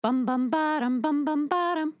Bum bum bottom bum bum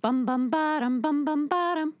bottom bum bum bottom bum bum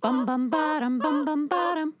bottom bum bum bottom bum bum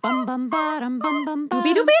bottom bum bum bottom bum bum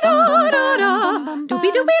Doobie doobie da da da. Doobie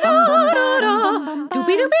doobie da da da.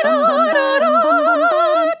 Doobie doobie da da da.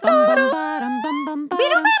 Doobie doobie da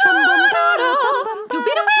da da.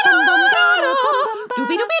 Doobie doobie da da da.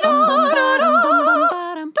 Doobie doobie da da da.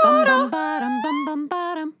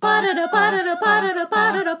 Ba-da-da ba-da-da ba-da-da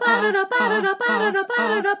ba-da-da ba-da-da ba-da-da ba-da-da ba-da-da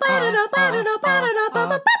ba-da-da ba-da-da ba-da-da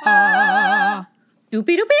ba-ba-ba.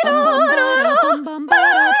 Doopy doopy da.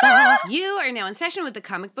 You are now in session with the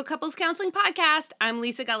Comic Book Couples Counseling Podcast. I'm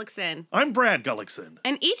Lisa Gullickson. I'm Brad Gullickson.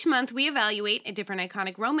 And each month we evaluate a different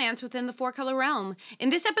iconic romance within the four-color realm. In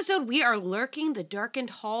this episode, we are lurking the darkened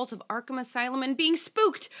halls of Arkham Asylum and being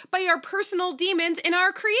spooked by our personal demons in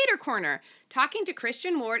our Creator Corner, talking to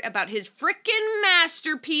Christian Ward about his frickin'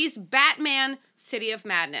 masterpiece, Batman City of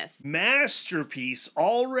Madness. Masterpiece,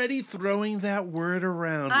 already throwing that word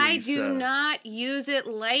around, I Lisa. do not use it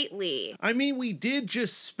lightly. I mean, we did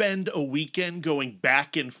just spend a weekend going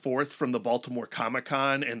back and forth from the Baltimore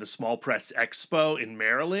Comic-Con and the Small Press Expo in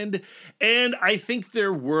Maryland, and I think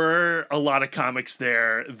there were a lot of comics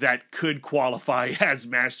there that could qualify as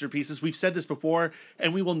masterpieces. We've said this before,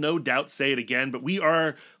 and we will no doubt say it again, but we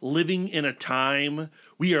are living in a time,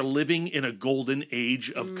 we are living in a golden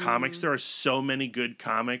age of comics. There are so many good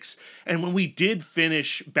comics, and when we did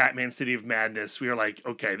finish Batman City of Madness, we were like,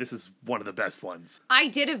 okay, this is one of the best ones. I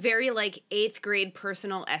did a very 8th grade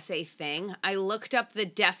personal essay thing. I looked up the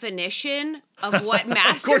definition of what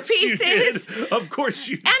masterpiece is. Of course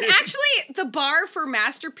you did. And actually, the bar for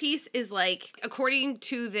masterpiece is according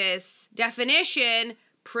to this definition,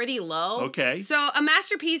 pretty low. Okay. So a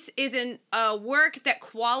masterpiece is a work that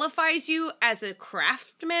qualifies you as a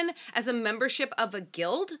craftsman, as a membership of a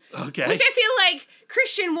guild. Okay. Which I feel like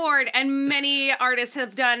Christian Ward and many artists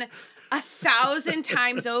have done 1,000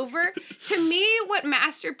 times over. To me, what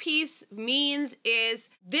masterpiece means is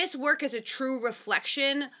this work is a true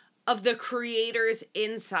reflection of the creator's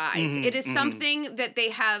insides. It is something that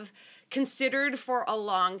they have considered for a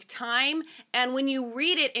long time, and when you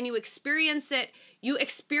read it and you experience it, you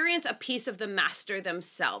experience a piece of the master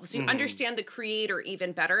themselves. You understand the creator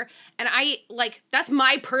even better. And that's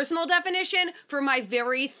my personal definition for my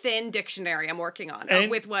very thin dictionary I'm working on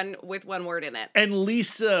with one word in it. And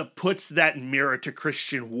Lisa puts that mirror to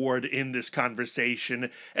Christian Ward in this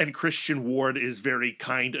conversation, and Christian Ward is very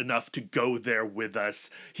kind enough to go there with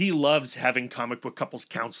us. He loves having comic book couples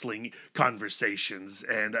counseling conversations,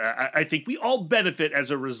 and I think we all benefit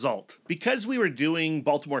as a result. Because we were doing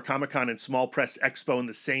Baltimore Comic-Con and Small Press Expo in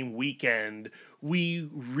the same weekend, we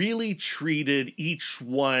really treated each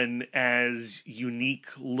one as unique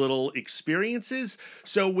little experiences.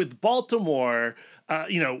 So with Baltimore,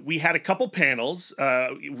 we had a couple panels.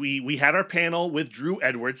 We had our panel with Drew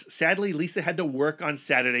Edwards. Sadly, Lisa had to work on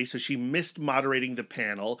Saturday, so she missed moderating the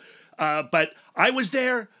panel. But I was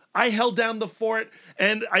there. I held down the fort,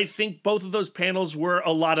 and I think both of those panels were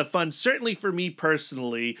a lot of fun. Certainly for me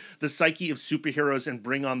personally, The Psyche of Superheroes and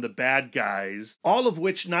Bring on the Bad Guys, all of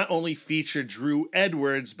which not only featured Drew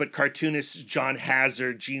Edwards, but cartoonists John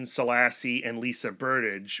Hazard, Gene Selassie, and Lisa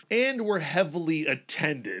Burdage, and were heavily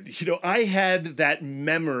attended. I had that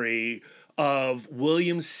memory of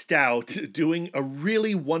William Stout doing a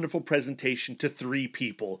really wonderful presentation to 3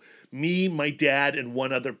 people. Me, my dad, and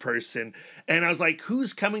one other person. And I was like,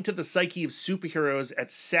 who's coming to the Psyche of Superheroes at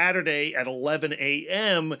Saturday at 11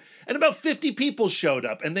 a.m.? And about 50 people showed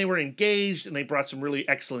up, and they were engaged, and they brought some really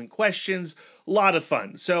excellent questions. A lot of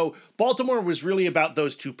fun. So Baltimore was really about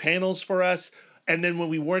those 2 panels for us. And then when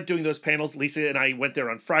we weren't doing those panels, Lisa and I went there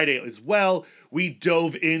on Friday as well. We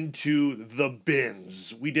dove into the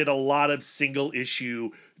bins. We did a lot of single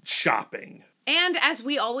issue shopping. And as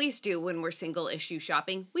we always do when we're single issue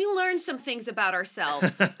shopping, we learn some things about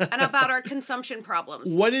ourselves and about our consumption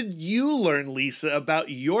problems. What did you learn, Lisa, about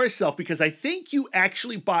yourself? Because I think you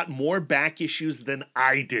actually bought more back issues than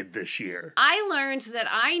I did this year. I learned that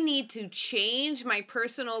I need to change my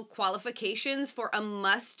personal qualifications for a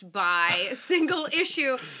must-buy single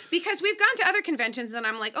issue, because we've gone to other conventions and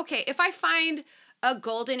I'm like, okay, if I find a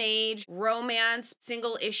Golden Age romance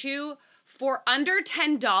single issue for under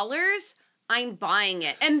 $10, I'm buying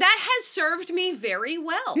it. And that has served me very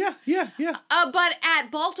well. Yeah. But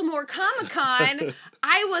at Baltimore Comic-Con,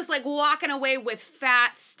 I was walking away with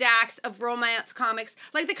fat stacks of romance comics.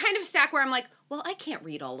 The kind of stack where I'm like, well, I can't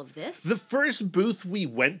read all of this. The first booth we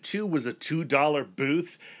went to was a $2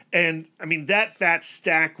 booth. And I mean, that fat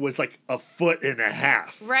stack was a 1.5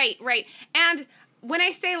 feet. Right. And when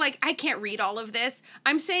I say I can't read all of this,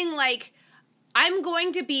 I'm saying I'm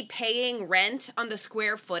going to be paying rent on the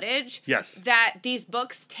square footage Yes. that these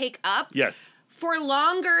books take up Yes. for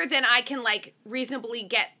longer than I can like reasonably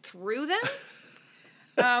get through them.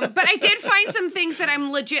 But I did find some things that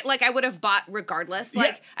I'm legit, like I would have bought regardless.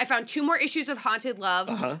 Like Yeah. I found 2 more issues of Haunted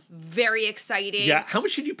Love. Very exciting. Yeah. How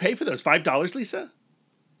much did you pay for those? $5, Lisa?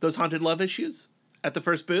 Those Haunted Love issues at the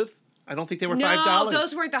first booth? I don't think they were $5. No,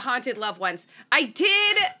 those weren't the Haunted Love ones. I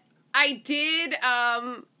did,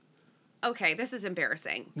 okay, this is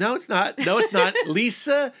embarrassing. No, it's not. No, it's not.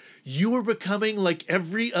 Lisa, you were becoming like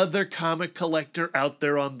every other comic collector out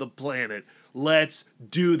there on the planet. Let's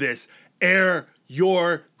do this. Air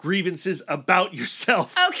your grievances about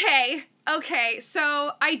yourself. Okay,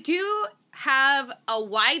 so I do have a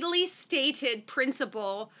widely stated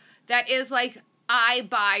principle that is like, I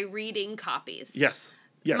buy reading copies. Yes.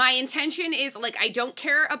 Yes. My intention is like, I don't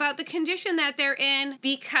care about the condition that they're in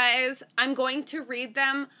because I'm going to read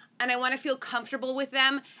them and I want to feel comfortable with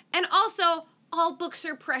them. And also, all books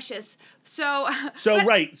are precious. So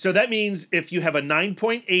Right. So that means if you have a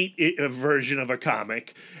 9.8 version of a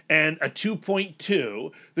comic and a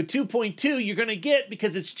 2.2, the 2.2 you're going to get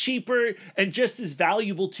because it's cheaper and just as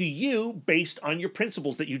valuable to you based on your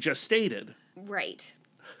principles that you just stated. Right.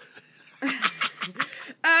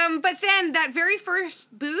 But then that very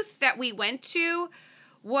first booth that we went to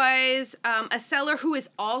was a seller who is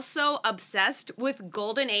also obsessed with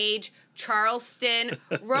Golden Age, Charleston,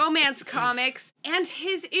 romance comics, and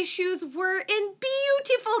his issues were in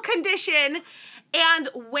beautiful condition and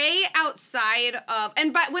way outside of,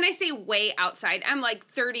 and but when I say way outside, I'm like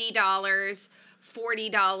 $30,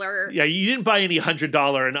 $40. Yeah, you didn't buy any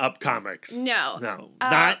 $100 and up comics. No.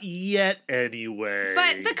 Not yet anyway.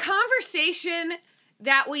 But the conversation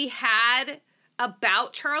that we had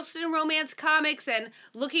about Charleston romance comics and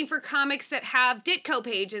looking for comics that have Ditko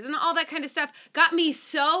pages and all that kind of stuff got me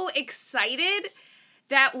so excited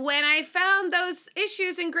that when I found those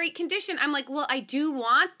issues in great condition, I'm like, well, I do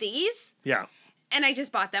want these. Yeah. And I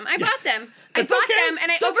just bought them. I bought them. I That's bought okay. them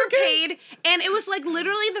and I That's overpaid. And it was like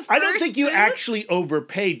literally the first I don't think you booth, actually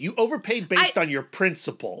overpaid. You overpaid based on your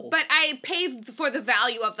principle. but I paid for the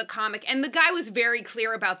value of the comic. And the guy was very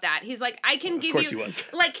clear about that. He's like, I can give you... course he was.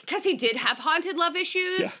 Like, because he did have Haunted Love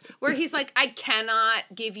issues Yeah. where he's like, I cannot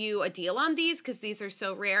give you a deal on these because these are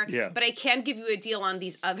so rare. Yeah. But I can give you a deal on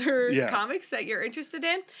these other Yeah. comics that you're interested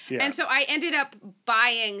in. Yeah. And so I ended up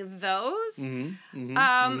buying those.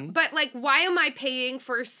 But like, why am I paying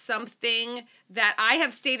for something that I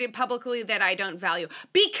have stated publicly that I don't value?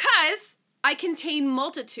 Because I contain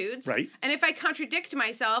multitudes. Right. And if I contradict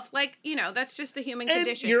myself, like, you know, that's just the human and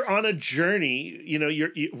condition. you're on a journey, you're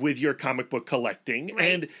with your comic book collecting,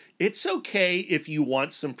 Right. and it's okay if you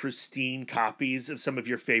want some pristine copies of some of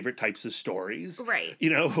your favorite types of stories. Right.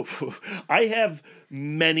 I have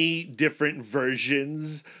many different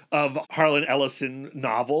versions of Harlan Ellison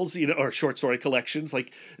novels, or short story collections.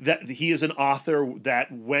 Like that, he is an author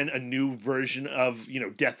that when a new version of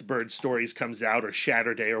Deathbird stories comes out or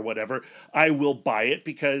Shatterday or whatever, I will buy it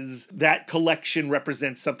because that collection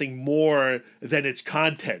represents something more than its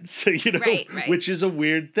contents. Right. Which is a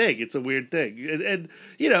weird thing. It's a weird thing, and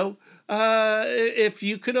if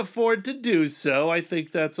you can afford to do so, I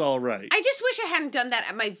think that's all right. I just wish I hadn't done that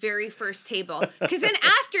at my very first table. Because then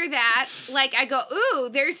after that, like, I go, ooh,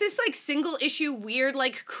 there's this, like, single issue weird,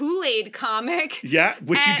 like, Kool-Aid comic. Yeah,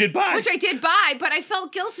 which you did buy. Which I did buy, but I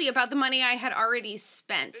felt guilty about the money I had already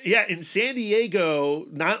spent. Yeah, in San Diego,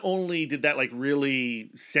 not only did that, like, really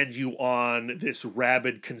send you on this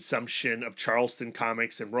rabid consumption of Charleston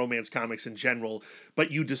comics and romance comics in general,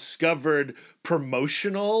 but you discovered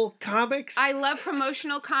promotional comics. I love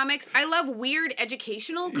promotional comics. I love weird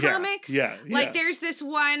educational comics. Yeah. Like there's this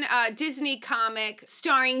one Disney comic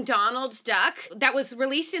starring Donald Duck that was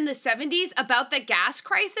released in the 70s about the gas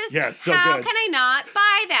crisis. Yeah, so How good. can I not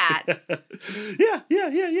buy that? Yeah.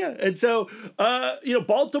 And so,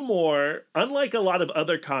 Baltimore, unlike a lot of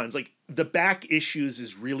other cons, like the back issues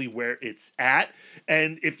is really where it's at.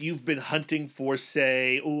 And if you've been hunting for,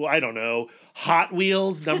 say, Hot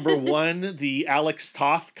Wheels #1, the Alex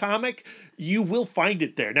Toth comic, you will find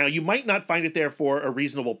it there. Now, you might not find it there for a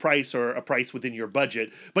reasonable price or a price within your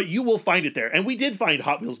budget, but you will find it there. And we did find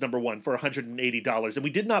Hot Wheels #1 for $180, and we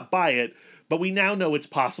did not buy it, but we now know it's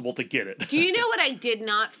possible to get it. Do you know what I did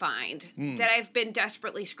not find that I've been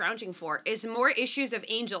desperately scrounging for is more issues of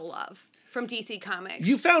Angel Love from DC Comics.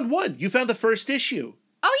 You found one. You found the first issue.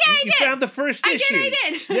 Oh, yeah, I You did. found the first issue. I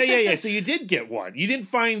did. Yeah. So you did get one. You didn't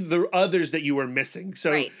find the others that you were missing.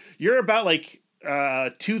 So Right. you're about like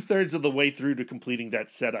 2/3 of the way through to completing that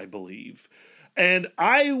set, I believe. And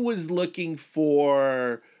I was looking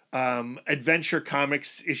for Adventure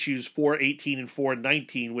Comics issues 418 and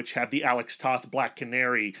 419, which have the Alex Toth Black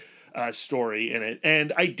Canary story in it.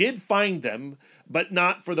 And I did find them, but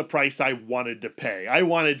not for the price I wanted to pay. I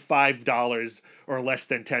wanted $5 or less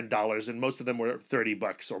than $10, and most of them were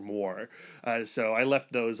 $30 or more. So I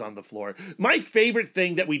left those on the floor. My favorite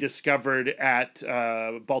thing that we discovered at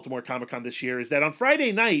Baltimore Comic-Con this year is that on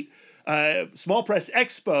Friday night, Small Press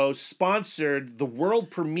Expo sponsored the world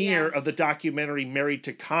premiere of the documentary Married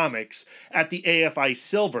to Comics at the AFI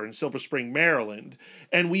Silver in Silver Spring, Maryland.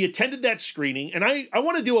 And we attended that screening, and I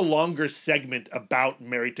want to do a longer segment about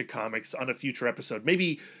Married to Comics on a future episode,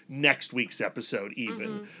 maybe next week's episode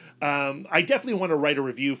even. I definitely want to write a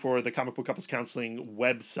review for the Comic Book Couples Counseling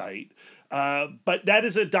website. But that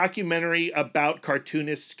is a documentary about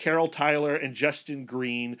cartoonists Carol Tyler and Justin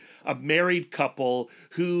Green, a married couple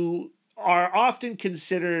who are often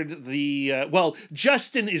considered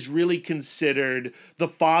Justin is really considered the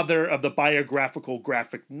father of the biographical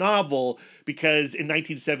graphic novel because in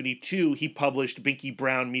 1972 he published Binky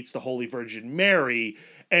Brown Meets the Holy Virgin Mary,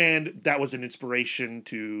 and that was an inspiration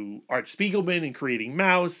to Art Spiegelman in creating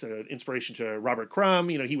Mouse, an inspiration to Robert Crumb.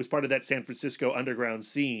 He was part of that San Francisco underground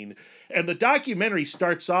scene. And the documentary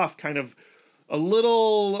starts off kind of a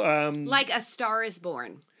little... like A Star is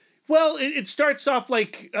Born. Well, it starts off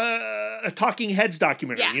like a Talking Heads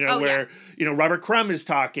documentary, where Robert Crumb is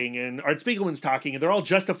talking and Art Spiegelman's talking, and they're all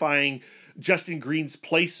justifying Justin Green's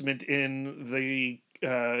placement in the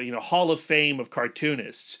Hall of Fame of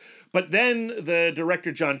cartoonists. But then the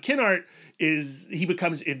director John Kinnart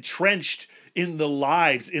becomes entrenched in the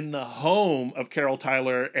lives, in the home of Carol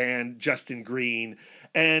Tyler and Justin Green.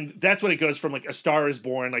 And that's when it goes from like A Star is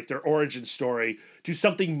Born, like their origin story, to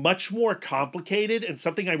something much more complicated and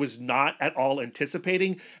something I was not at all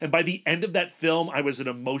anticipating. And by the end of that film, I was an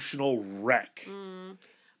emotional wreck.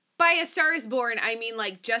 By A Star is Born, I mean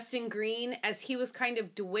like Justin Green, as he was kind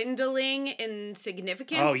of dwindling in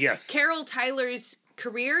significance. Oh, yes. Carol Tyler's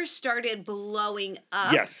career started blowing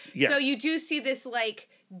up. Yes. So you do see this like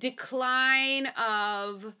decline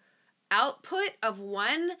of output of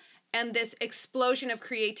one and this explosion of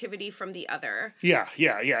creativity from the other. Yeah.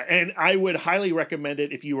 And I would highly recommend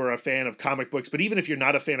it if you were a fan of comic books, but even if you're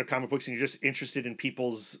not a fan of comic books and you're just interested in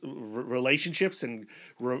people's relationships and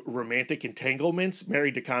romantic entanglements,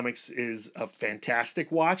 Married to Comics is a fantastic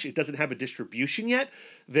watch. It doesn't have a distribution yet.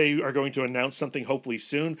 They are going to announce something hopefully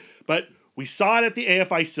soon, but we saw it at the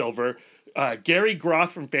AFI Silver. Gary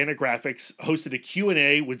Groth from Fantagraphics hosted a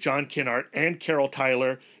Q&A with John Kinnart and Carol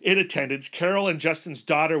Tyler in attendance. Carol and Justin's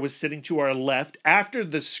daughter was sitting to our left. After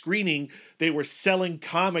the screening, they were selling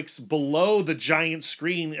comics below the giant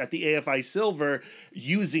screen at the AFI Silver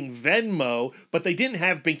using Venmo, but they didn't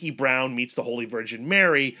have Binky Brown Meets the Holy Virgin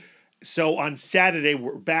Mary. So on Saturday,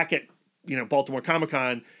 we're back at Baltimore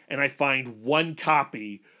Comic-Con, and I find one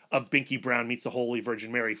copy of Binky Brown Meets the Holy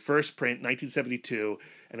Virgin Mary, first print, 1972,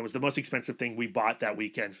 and it was the most expensive thing we bought that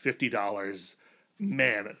weekend, $50.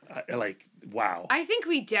 Man, wow. I think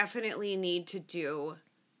we definitely need to do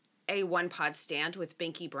a One Pod stand with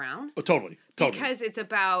Binky Brown. Oh, totally. Because it's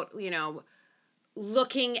about,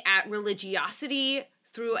 looking at religiosity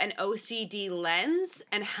through an OCD lens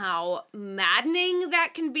and how maddening that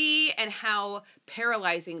can be and how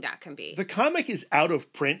paralyzing that can be. The comic is out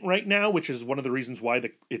of print right now, which is one of the reasons why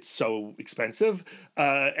it's so expensive.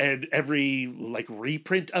 And every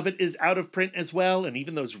reprint of it is out of print as well. And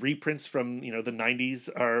even those reprints from, the 90s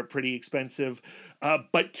are pretty expensive.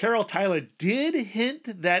 But Carol Tyler did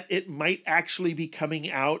hint that it might actually be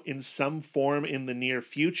coming out in some form in the near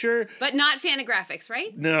future. But not Fantagraphics,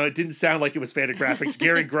 right? No, it didn't sound like it was Fantagraphics.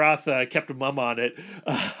 Gary Groth kept a mum on it.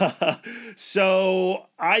 So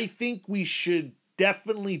I think we should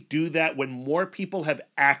definitely do that when more people have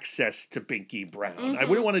access to Binky Brown. Mm-hmm. I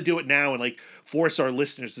wouldn't want to do it now and force our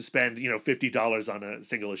listeners to spend, $50 on a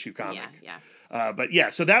single issue comic. Yeah.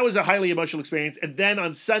 So that was a highly emotional experience. And then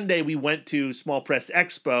on Sunday, we went to Small Press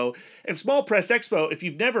Expo. And Small Press Expo, if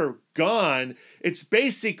you've never gone, it's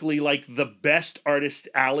basically like the best artist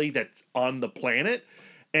alley that's on the planet.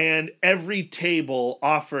 And every table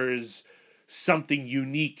offers something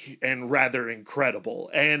unique and rather incredible.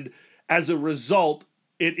 And as a result,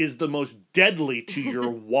 it is the most deadly to your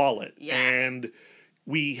wallet. Yeah. And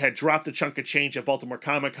we had dropped a chunk of change at Baltimore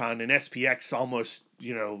Comic-Con, and SPX almost,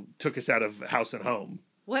 took us out of house and home.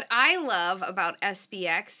 What I love about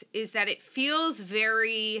SPX is that it feels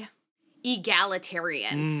very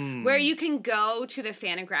egalitarian, where you can go to the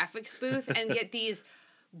Fantagraphics booth and get these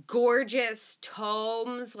gorgeous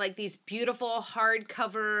tomes, like these beautiful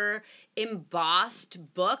hardcover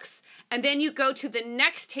embossed books. And then you go to the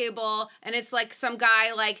next table and it's like some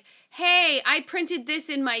guy like, hey, I printed this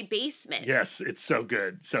in my basement. Yes, it's so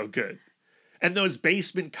good. So good. And those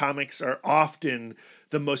basement comics are often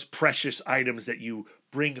the most precious items that you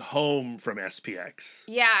bring home from SPX.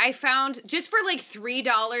 Yeah, I found just for like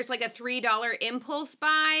 $3, like a $3 impulse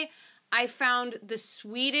buy, I found the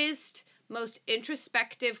sweetest, most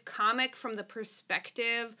introspective comic from the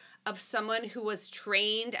perspective of someone who was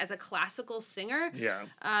trained as a classical singer. Yeah.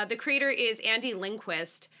 The creator is Andy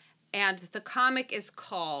Lindquist, and the comic is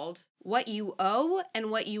called What You Owe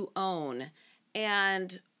and What You Own.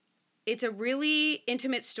 And it's a really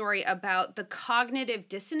intimate story about the cognitive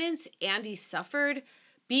dissonance Andy suffered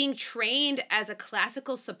being trained as a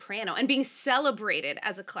classical soprano and being celebrated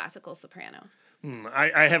as a classical soprano.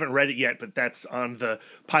 I haven't read it yet, but that's on the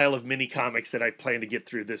pile of mini comics that I plan to get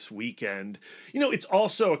through this weekend. You know, it's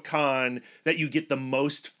also a con that you get the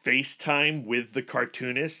most FaceTime with the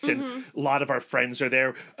cartoonists, and a lot of our friends are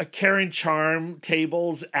there. Karen Charm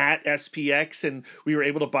tables at SPX, and we were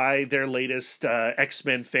able to buy their latest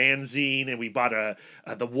X-Men fanzine, and we bought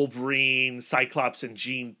the Wolverine, Cyclops, and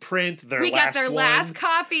Jean print. We got their last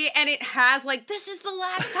copy, and it has like, this is the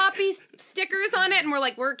last copy stickers on it, and we're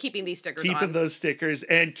like, we're keeping these stickers on. Those stickers.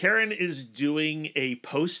 And Karen is doing a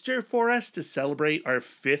poster for us to celebrate our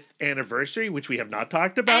 5th anniversary, which we have not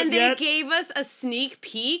talked about yet. And they gave us a sneak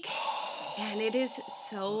peek. And it is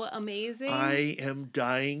so amazing. I am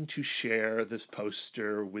dying to share this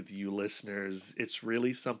poster with you listeners. It's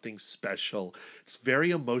really something special. It's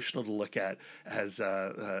very emotional to look at as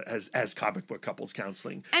comic book couples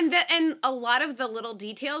counseling. And a lot of the little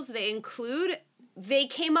details they include, they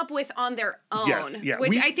came up with on their own, yes, yeah.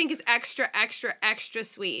 which I think is extra, extra, extra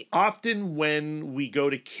sweet. Often when we go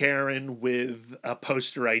to Karen with a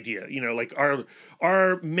poster idea, you know, like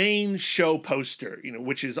our main show poster, you know,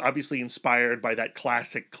 which is obviously inspired by that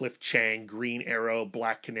classic Cliff Chang Green Arrow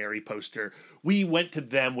Black Canary poster, we went to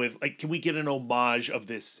them with, like, can we get an homage of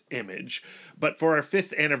this image? But for our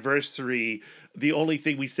 5th anniversary, the only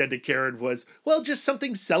thing we said to Karen was, well, just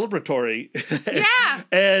something celebratory. Yeah.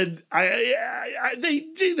 And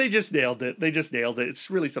they just nailed it. They just nailed it.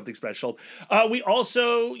 It's really something special. We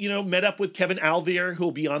also, you know, met up with Kevin Alvier, who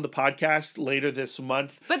will be on the podcast later this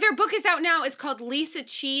month. But their book is out now. It's called Lisa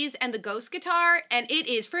Cheese and the Ghost Guitar, and it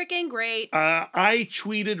is freaking great. I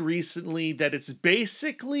tweeted recently that it's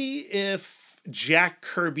basically if Jack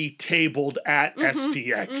Kirby tabled at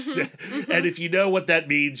SPX. And if you know what that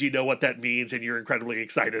means, you know what that means, and you're incredibly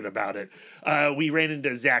excited about it. We ran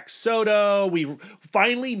into Zach Soto. We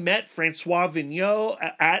finally met Francois Vigneault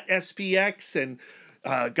at SPX and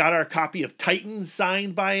got our copy of Titan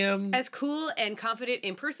signed by him. As cool and confident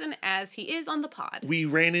in person as he is on the pod. We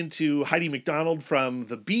ran into Heidi McDonald from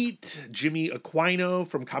The Beat, Jimmy Aquino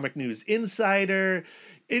from Comic News Insider.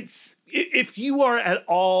 If you are at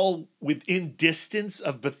all within distance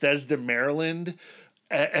of Bethesda, Maryland,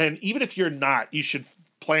 and even if you're not, you should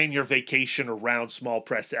plan your vacation around Small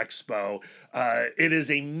Press Expo. It is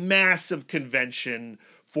a massive convention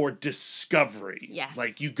for discovery. Yes.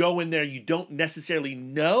 Like, you go in there, you don't necessarily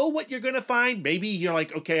know what you're going to find. Maybe you're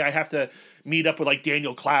like, okay, I have to meet up with like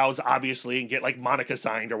Daniel Clowes, obviously, and get like Monica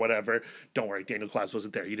signed or whatever. Don't worry, Daniel Clowes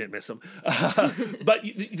wasn't there. You didn't miss him. But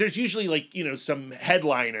there's usually like, you know, some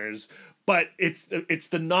headliners, but it's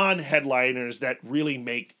the non-headliners that really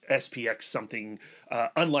make SPX something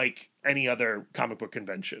unlike any other comic book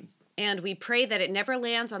convention. And we pray that it never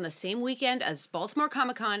lands on the same weekend as Baltimore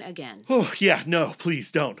Comic-Con again. Oh, yeah, no,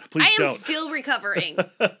 please don't. Please don't. I am still recovering.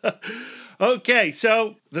 Okay,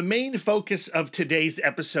 so the main focus of today's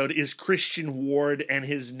episode is Christian Ward and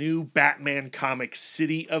his new Batman comic,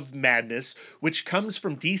 City of Madness, which comes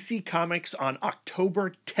from DC Comics on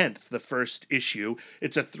October 10th, the first issue.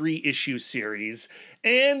 It's a 3-issue series.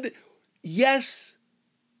 And yes,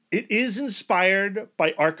 it is inspired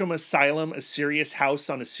by Arkham Asylum, A Serious House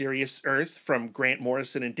on a Serious Earth from Grant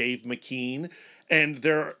Morrison and Dave McKean. And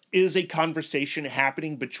there is a conversation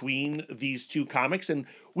happening between these two comics, and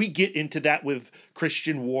we get into that with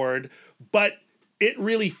Christian Ward, but it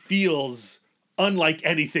really feels unlike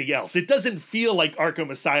anything else. It doesn't feel like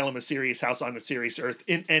Arkham Asylum, A Serious House on a Serious Earth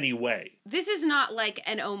in any way. This is not like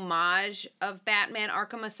an homage of Batman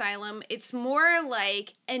Arkham Asylum. It's more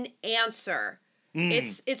like an answer.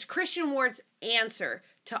 It's Christian Ward's answer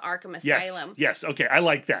to Arkham Asylum. Yes, okay, I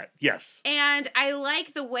like that, yes. And I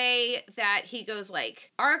like the way that he goes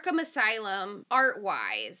like, Arkham Asylum,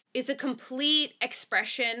 art-wise, is a complete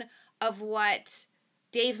expression of what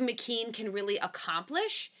Dave McKean can really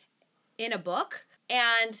accomplish in a book.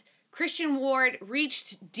 And Christian Ward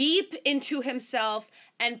reached deep into himself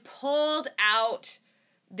and pulled out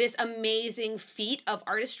this amazing feat of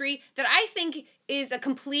artistry that I think is a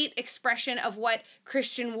complete expression of what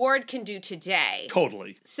Christian Ward can do today.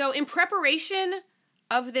 Totally. So in preparation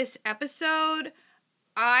of this episode,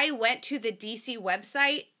 I went to the DC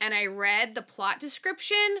website and I read the plot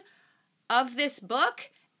description of this book,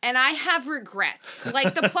 and I have regrets.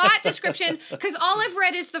 Like the plot description, because all I've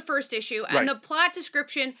read is the first issue, and Right. the plot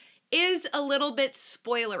description is a little bit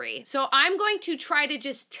spoilery. So I'm going to try to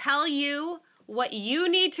just tell you what you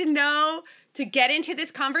need to know to get into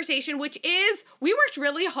this conversation, which is we worked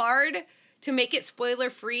really hard to make it spoiler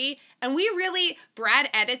free. And Brad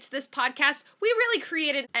edits this podcast. We really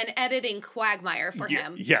created an editing quagmire for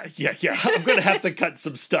him. Yeah. I'm going to have to cut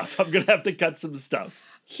some stuff.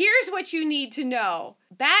 Here's what you need to know.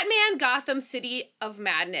 Batman Gotham City of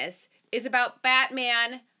Madness is about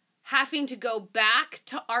Batman having to go back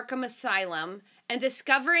to Arkham Asylum and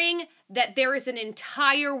discovering that there is an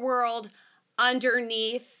entire world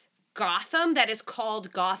underneath Gotham that is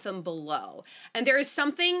called Gotham Below. And there is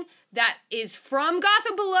something that is from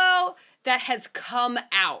Gotham Below that has come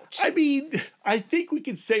out. I mean, I think we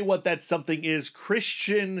can say what that something is.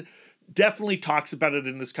 Christian definitely talks about it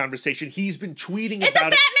in this conversation. He's been tweeting It's a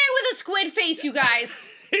about Batman with a squid face, you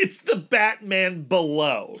guys. It's the Batman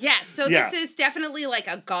Below. Yes, so Yeah. this is definitely like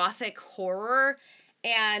a gothic horror,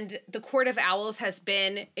 and the Court of Owls has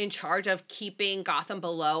been in charge of keeping Gotham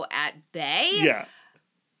Below at bay. Yeah.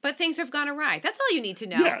 But things have gone awry. That's all you need to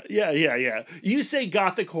know. Yeah. You say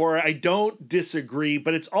gothic horror. I don't disagree,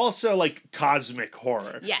 but it's also like cosmic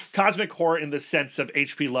horror. Yes. Cosmic horror in the sense of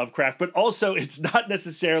H.P. Lovecraft, but also it's not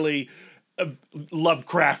necessarily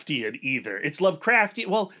Lovecraftian either. It's Lovecraftian.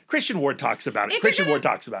 Well, Christian Ward talks about it. If you're Christian Ward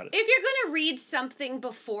talks about it. If you're going to read something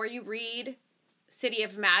before you read City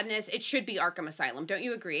of Madness, it should be Arkham Asylum. Don't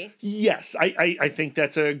you agree? Yes, I think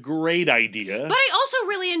that's a great idea. But I also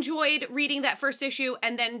really enjoyed reading that first issue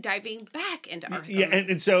and then diving back into Arkham Yeah,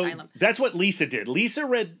 and so Asylum. that's what Lisa did. Lisa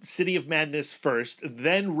read City of Madness first,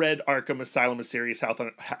 then read Arkham Asylum, A Serious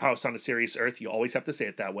House on a Serious Earth. You always have to say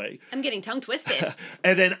it that way. I'm getting tongue twisted.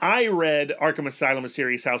 And then I read Arkham Asylum, A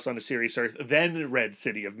Serious House on a Serious Earth, then read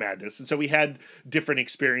City of Madness. And so we had different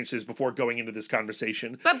experiences before going into this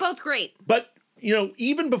conversation. But both great. But, you know,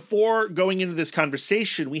 even before going into this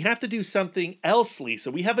conversation, we have to do something else, Lisa.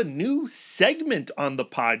 We have a new segment on the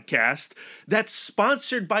podcast that's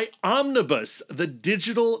sponsored by Omnibus, the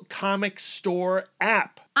digital comic store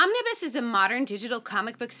app. Omnibus is a modern digital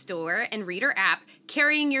comic book store and reader app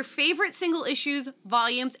carrying your favorite single issues,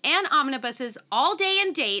 volumes, and omnibuses all day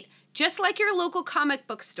and date, just like your local comic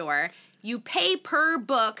book store. You pay per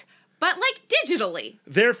book, but like digitally.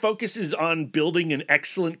 Their focus is on building an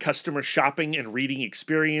excellent customer shopping and reading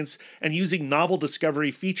experience and using novel discovery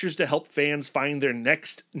features to help fans find their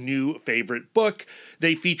next new favorite book.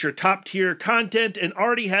 They feature top-tier content and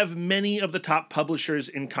already have many of the top publishers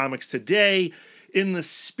in comics today. In the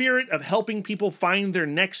spirit of helping people find their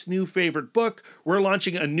next new favorite book, we're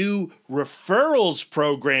launching a new referrals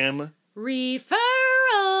program Referrals.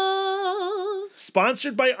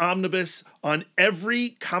 sponsored by Omnibus on every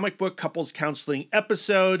comic book couples counseling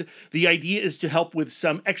episode. The idea is to help with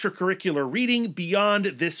some extracurricular reading beyond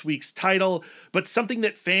this week's title, but something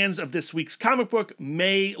that fans of this week's comic book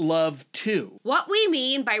may love too. What we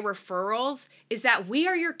mean by referrals is that we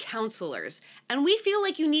are your counselors, and we feel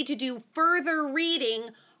like you need to do further reading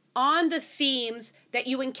on the themes that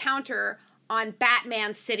you encounter on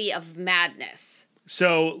Batman City of Madness.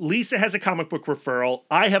 So Lisa has a comic book referral.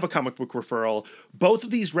 I have a comic book referral. Both of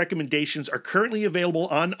these recommendations are currently available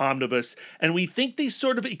on Omnibus, and we think they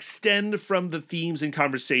sort of extend from the themes and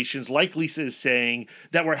conversations, like Lisa is saying,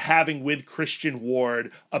 that we're having with Christian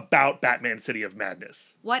Ward about Batman City of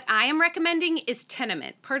Madness. What I am recommending is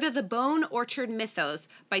Tenement, part of the Bone Orchard Mythos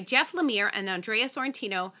by Jeff Lemire and Andrea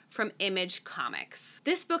Sorrentino from Image Comics.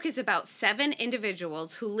 This book is about 7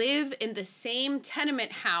 individuals who live in the same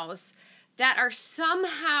tenement house that are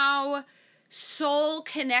somehow soul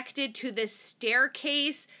connected to this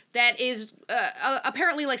staircase that is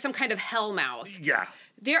apparently like some kind of hellmouth. Yeah.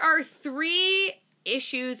 There are 3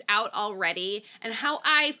 issues out already, and how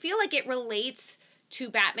I feel like it relates to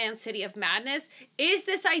Batman City of Madness is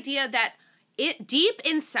this idea that it deep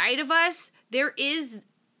inside of us, there is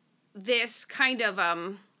this kind of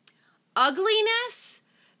ugliness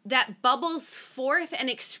that bubbles forth and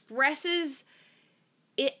expresses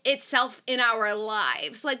itself in our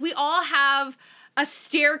lives. Like we all have a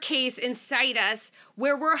staircase inside us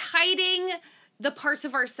where we're hiding the parts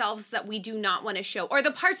of ourselves that we do not want to show, or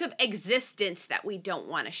the parts of existence that we don't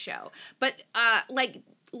want to show. But like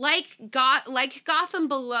like Gotham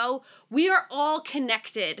Below, we are all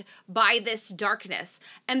connected by this darkness.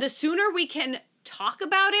 And the sooner we can talk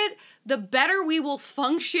about it, the better we will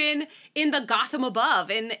function in the Gotham above,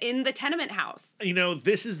 in the tenement house. You know,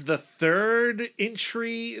 this is the third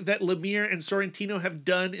entry that Lemire and Sorrentino have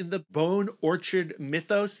done in the Bone Orchard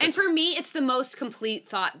mythos. And for me, it's the most complete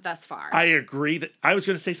thought thus far. I agree that I was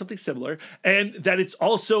going to say something similar, and that it's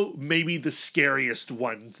also maybe the scariest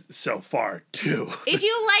one so far, too. If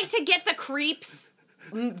you like to get the creeps,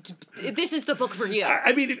 this is the book for you.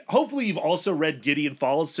 I mean, hopefully you've also read Gideon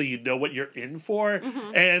Falls, so you know what you're in for.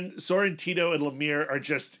 Mm-hmm. And Sorrentino and Lemire are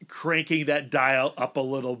just cranking that dial up a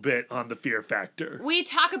little bit on the fear factor. We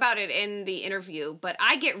talk about it in the interview, but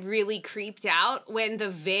I get really creeped out when the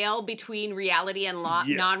veil between reality and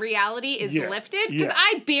non-reality is lifted, because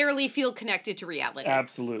I barely feel connected to reality.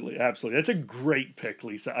 Absolutely, absolutely. That's a great pick,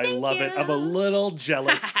 Lisa. I love you. it. I'm a little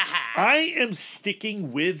jealous. I am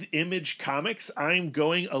sticking with Image Comics. I'm going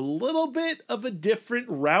a little bit of a different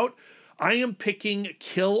route. I am picking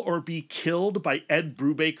Kill or Be Killed by Ed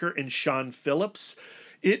Brubaker and Sean Phillips.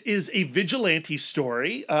 It is a vigilante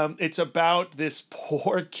story. It's about this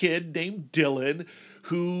poor kid named Dylan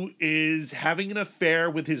who is having an affair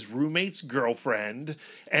with his roommate's girlfriend,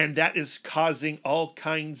 and that is causing all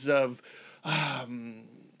kinds of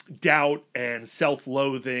doubt and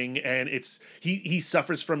self-loathing, and he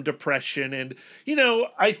suffers from depression. And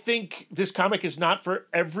I think this comic is not for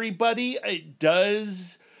everybody. It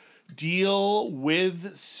does deal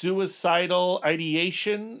with suicidal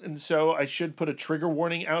ideation, and so I should put a trigger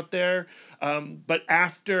warning out there. But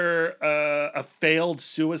after a failed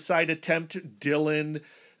suicide attempt, Dylan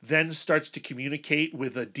then starts to communicate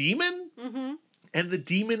with a demon, and the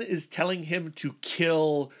demon is telling him to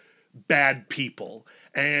kill bad people.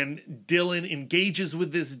 And Dylan engages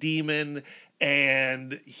with this demon,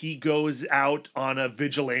 and he goes out on a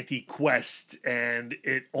vigilante quest, and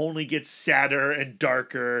it only gets sadder and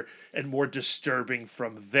darker and more disturbing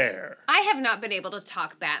from there. I have not been able to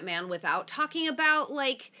talk Batman without talking about,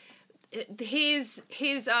 like, his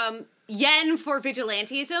yen for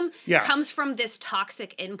vigilantism comes from this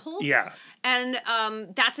toxic impulse. Yeah. And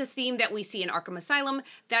that's a theme that we see in Arkham Asylum.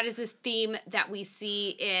 That is a theme that we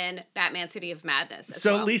see in Batman City of Madness as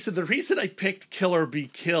well. Lisa, the reason I picked Kill or Be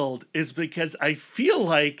Killed is because I feel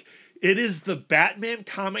like it is the Batman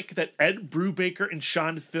comic that Ed Brubaker and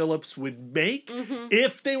Sean Phillips would make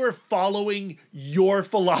if they were following your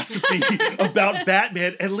philosophy about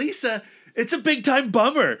Batman. And Lisa, it's a big time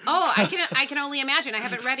bummer. Oh, I can only imagine. I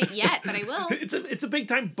haven't read it yet, but I will. It's a big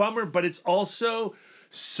time bummer, but it's also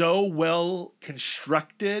so well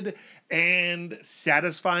constructed and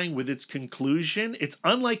satisfying with its conclusion. It's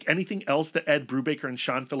unlike anything else that Ed Brubaker and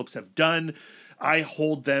Sean Phillips have done. I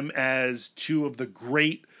hold them as two of the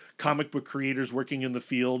great comic book creators working in the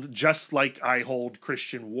field, just like I hold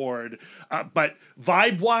Christian Ward. But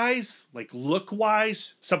vibe-wise, like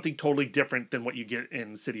look-wise, something totally different than what you get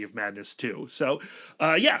in City of Madness too. So,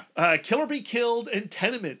 Kill or Be Killed and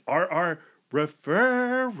Tenement are our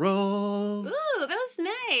referrals. Ooh, that was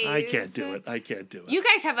nice. I can't do it. You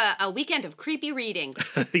guys have a weekend of creepy reading.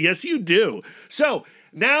 Yes, you do. So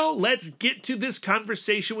now let's get to this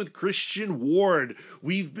conversation with Christian Ward.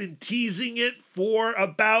 We've been teasing it for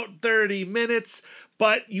about 30 minutes,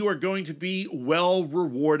 but you are going to be well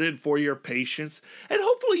rewarded for your patience. And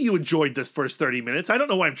hopefully you enjoyed this first 30 minutes. I don't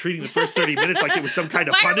know why I'm treating the first 30 minutes like it was some kind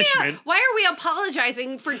of punishment. Why are we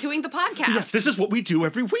apologizing for doing the podcast? Yes, this is what we do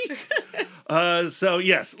every week. So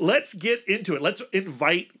yes, let's get into it. Let's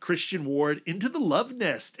invite Christian Ward into the Love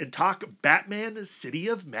Nest and talk Batman City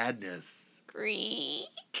of Madness.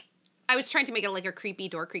 Creak. I was trying to make it like a creepy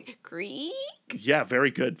door creak. Creak. Yeah,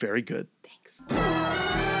 very good. Very good. Thanks.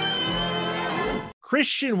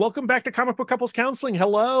 Christian, welcome back to Comic Book Couples Counseling.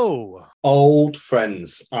 Hello. Old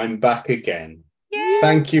friends, I'm back again. Yay.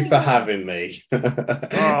 Thank you for having me.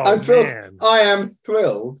 I'm thrilled. Man. I am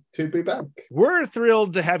thrilled to be back. We're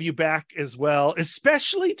thrilled to have you back as well,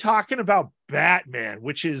 especially talking about Batman,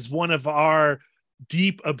 which is one of our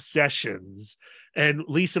deep obsessions. And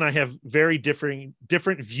Lisa and I have very different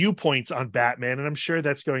viewpoints on Batman, and I'm sure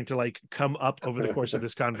that's going to come up over the course of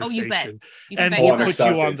this conversation. You bet. And bet. we'll I'm put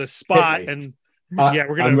excited. you on the spot. Hit me. And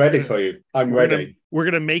I'm ready for you. I'm ready. We're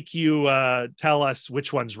gonna make you tell us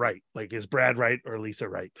which one's right. Like, is Brad right or Lisa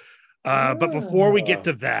right? But before we get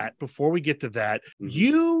to that,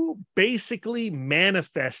 you basically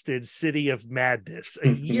manifested City of Madness. A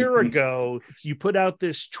year ago, you put out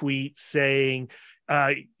this tweet saying,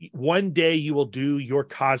 one day you will do your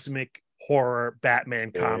cosmic horror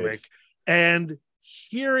Batman comic. And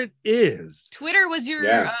here it is. Twitter was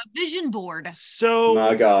your vision board. So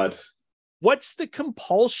My God. what's the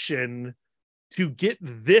compulsion to get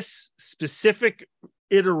this specific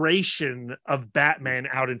iteration of Batman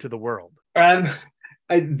out into the world?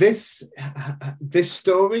 This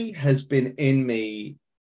story has been in me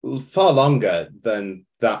far longer than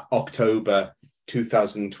that October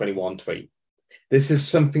 2021 tweet. This is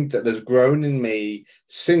something that has grown in me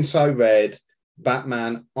since I read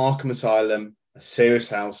Batman Arkham Asylum, A Serious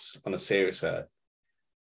House on a Serious Earth.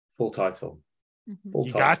 Full title. Full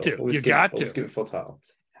You title. got to. You got to. Always give it full title.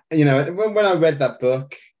 You know, when I read that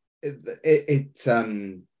book, it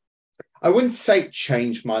I wouldn't say it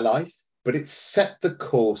changed my life, but it set the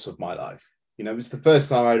course of my life. You know, it was the first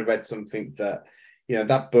time I read something that, you know,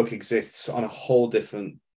 that book exists on a whole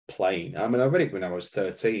different plane. I mean, I read it when I was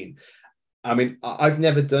 13. I mean, I've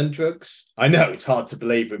never done drugs. I know it's hard to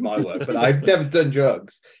believe with my work, but I've never done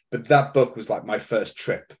drugs. But that book was like my first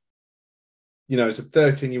trip. You know, as a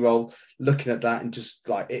 13-year-old looking at that and just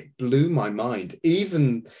like, it blew my mind.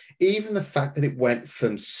 Even the fact that it went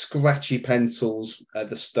from scratchy pencils at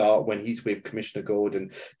the start when he's with Commissioner Gordon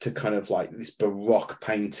to kind of like this Baroque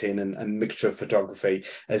painting and mixture of photography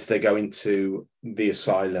as they go into the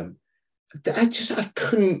asylum. I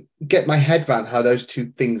couldn't get my head around how those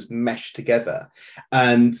two things mesh together.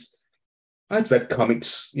 And I'd read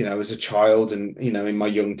comics, you know, as a child and, you know, in my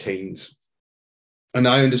young teens. And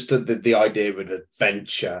I understood that the idea of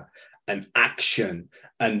adventure and action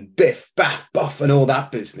and biff, baff, buff and all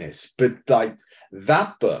that business. But like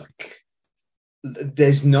that book,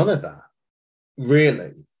 there's none of that,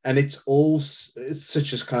 really. And it's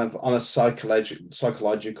such as kind of on a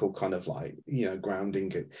psychological kind of like, you know,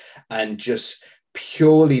 grounding and just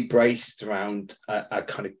purely braced around a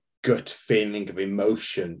kind of gut feeling of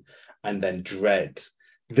emotion and then dread,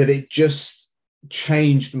 that it just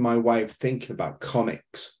changed my way of thinking about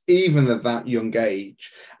comics, even at that young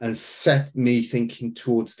age, and set me thinking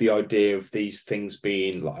towards the idea of these things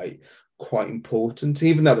being like quite important,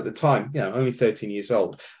 even though at the time, you know, only 13 years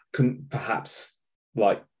old, couldn't perhaps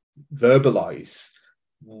like verbalize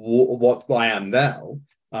what I am now.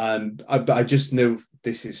 I just knew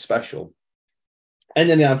this is special. And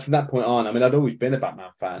then from that point on, I mean, I'd always been a Batman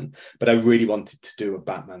fan, but I really wanted to do a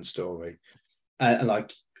Batman story. And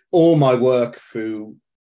like all my work through,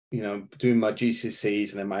 you know, doing my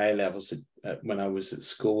GCSEs and then my A-levels when I was at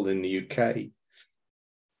school in the UK,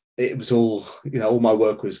 it was all, you know, all my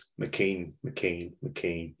work was McKean.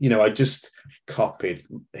 You know, I just copied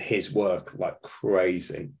his work like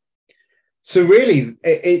crazy. So really,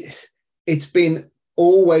 it's been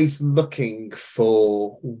always looking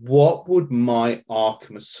for what would my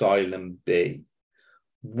Arkham Asylum be?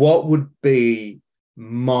 What would be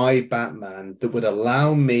my Batman that would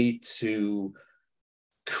allow me to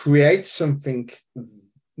create something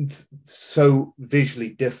so visually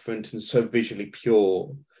different and so visually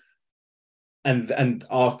pure? And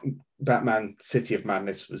our Batman City of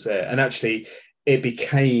Madness was there, and actually it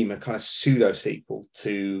became a kind of pseudo sequel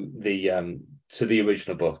to the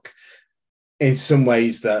original book in some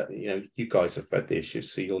ways that, you know, you guys have read the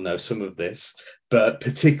issues, so you'll know some of this, but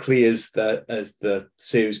particularly as the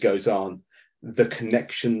series goes on, the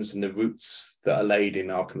connections and the roots that are laid in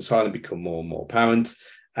Arkham Asylum become more and more apparent,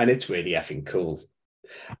 and it's really effing cool.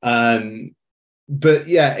 But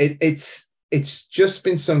yeah, it's just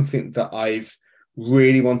been something that I've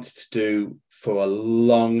really wanted to do for a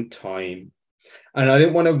long time. And I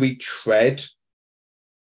didn't want to retread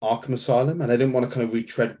Arkham Asylum, and I didn't want to kind of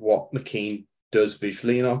retread what McKean does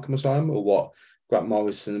visually in Arkham Asylum or what Grant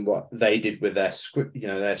Morrison, what they did with their script, you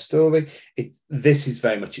know, their story. This is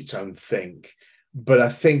very much its own thing. But I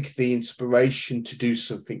think the inspiration to do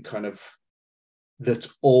something kind of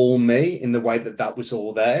that's all me in the way that was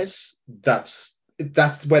all theirs, that's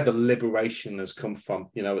where the liberation has come from.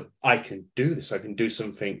 You know, I can do this. I can do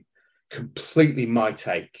something completely my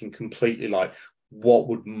take and completely like, what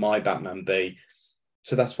would my Batman be?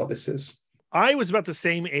 So that's what this is. I was about the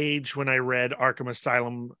same age when I read Arkham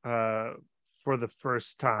Asylum for the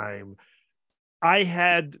first time. I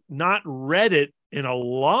had not read it in a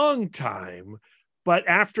long time, but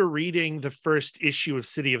after reading the first issue of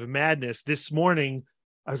City of Madness this morning,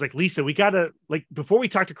 I was like, Lisa, we got to, like, before we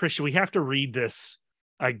talk to Christian, we have to read this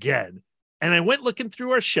again. And I went looking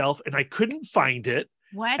through our shelf and I couldn't find it.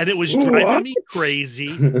 What? And it was driving me crazy.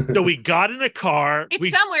 So we got in a car. It's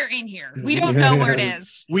somewhere in here. We don't know where it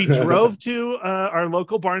is. We drove to our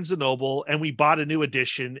local Barnes & Noble and we bought a new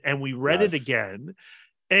edition and we read it again.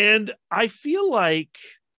 And I feel like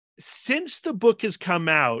since the book has come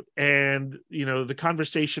out and, you know, the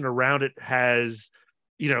conversation around it has,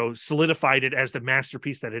 you know, solidified it as the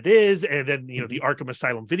masterpiece that it is. And then, you know, the Arkham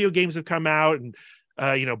Asylum video games have come out and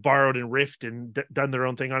borrowed and riffed and done their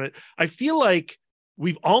own thing on it. I feel like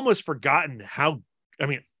we've almost forgotten how,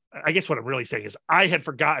 I guess what I'm really saying is I had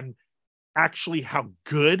forgotten actually how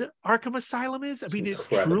good Arkham Asylum is. It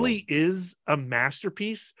truly is a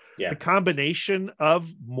masterpiece. Yeah. The combination of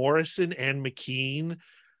Morrison and McKean,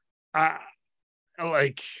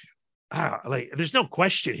 there's no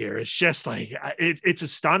question here. It's just like, it's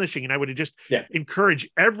astonishing. And I would just encourage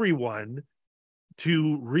everyone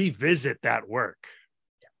to revisit that work.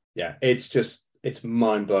 Yeah. It's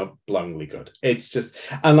mind-blowingly good. It's just,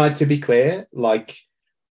 and like, to be clear, like,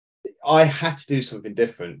 I had to do something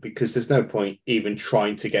different because there's no point even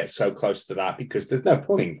trying to get so close to that, because there's no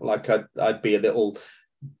point. Like, I'd be a little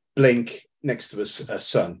blink next to a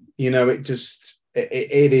sun. It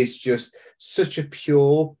is just such a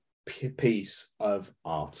pure piece of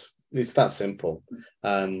art. It's that simple.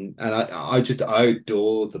 And I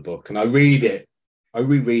adore the book, and I reread it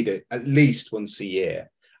at least once a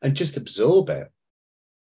year and just absorb it.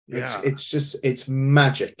 It's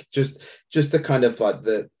magic. Just the kind of like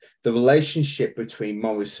the relationship between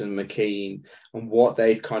Morrison and McKean and what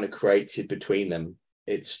they've kind of created between them.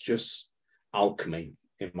 It's just alchemy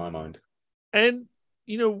in my mind. And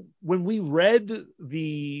when we read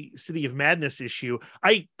the City of Madness issue,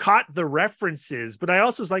 I caught the references, but I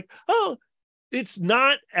also was like, oh, it's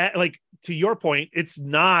not like, to your point, it's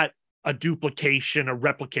not a duplication, a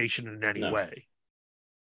replication in any way.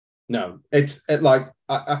 No, it's like,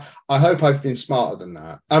 I hope I've been smarter than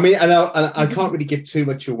that. I mean, and I can't really give too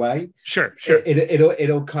much away. Sure.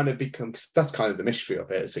 It'll kind of become, because that's kind of the mystery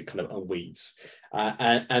of it, as it kind of unweaves.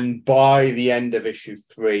 And by the end of issue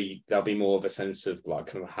 3, there'll be more of a sense of like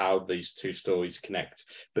kind of how these two stories connect.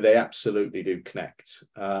 But they absolutely do connect.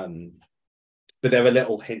 But there are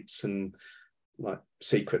little hints and like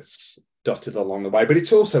secrets dotted along the way. But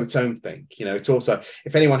it's also its own thing. It's also,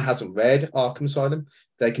 if anyone hasn't read Arkham Asylum,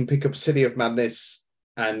 they can pick up City of Madness,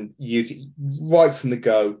 and you right from the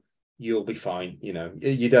go, you'll be fine.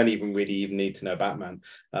 You don't even really need to know Batman,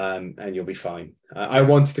 and you'll be fine. I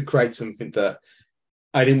wanted to create something that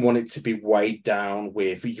I didn't want it to be weighed down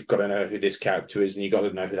with, you've got to know who this character is and you've got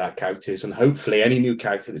to know who that character is. And hopefully any new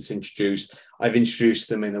character that's introduced, I've introduced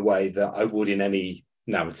them in a way that I would in any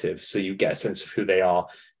narrative. So you get a sense of who they are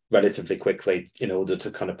relatively quickly in order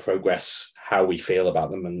to kind of progress how we feel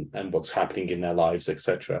about them and what's happening in their lives,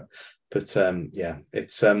 etc. But it's I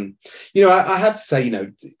have to say,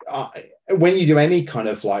 when you do any kind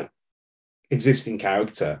of like existing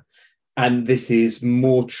character, and this is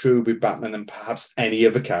more true with Batman than perhaps any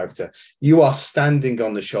other character, you are standing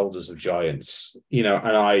on the shoulders of giants, and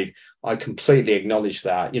I completely acknowledge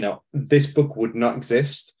that. This book would not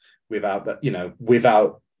exist without that,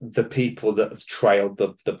 without the people that have trailed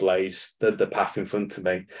the blaze, the path in front of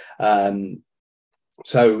me.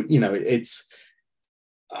 So it's,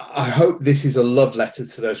 I hope this is a love letter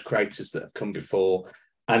to those creators that have come before,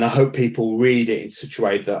 and I hope people read it in such a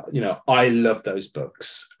way that I love those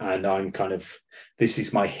books, and I'm kind of, this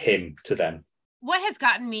is my hymn to them. What has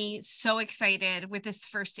gotten me so excited with this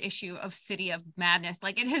first issue of City of Madness,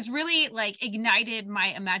 like, it has really like ignited my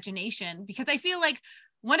imagination, because I feel like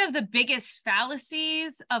one of the biggest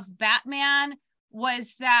fallacies of Batman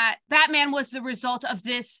was that Batman was the result of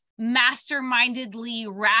this mastermindedly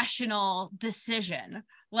rational decision.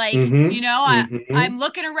 Like, I'm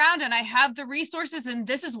looking around and I have the resources and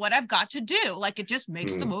this is what I've got to do. Like, it just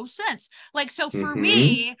makes the most sense. Like, so for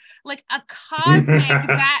me, like, a cosmic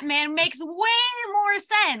Batman makes way more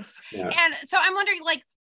sense. Yeah. And so I'm wondering, like,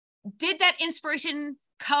 did that inspiration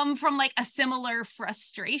come from like a similar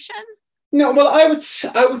frustration? No, well, I would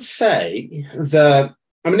say that,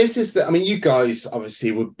 you guys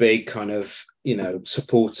obviously were big kind of,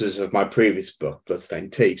 supporters of my previous book,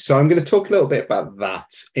 Bloodstained Teeth. So I'm going to talk a little bit about that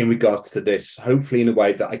in regards to this, hopefully in a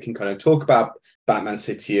way that I can kind of talk about Batman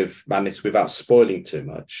City of Madness without spoiling too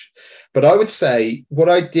much. But I would say what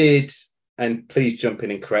I did, and please jump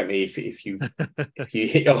in and correct me if you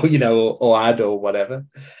or add or whatever.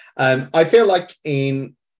 I feel like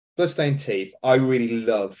in Bloodstained Teeth, I really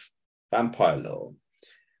love vampire lore,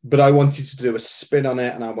 but I wanted to do a spin on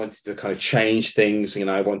it, and I wanted to kind of change things,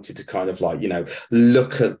 and I wanted to kind of like,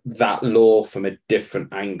 look at that lore from a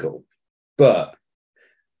different angle. But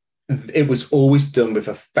it was always done with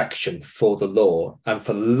affection for the lore and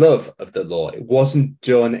for love of the lore. It wasn't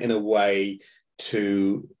done in a way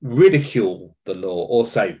to ridicule the lore or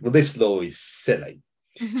say, well, this lore is silly.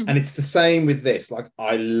 And it's the same with this. Like,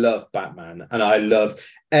 I love Batman, and I love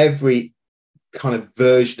every kind of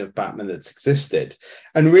version of Batman that's existed.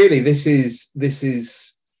 And really, this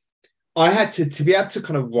is I had to be able to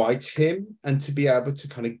kind of write him and to be able to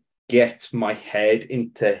kind of get my head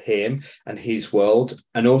into him and his world,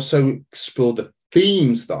 and also explore the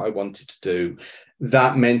themes that I wanted to do,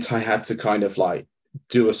 that meant I had to kind of like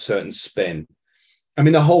do a certain spin. I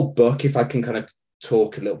mean, the whole book, if I can kind of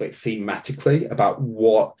talk a little bit thematically about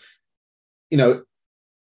what,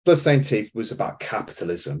 Bloodstained Teeth was about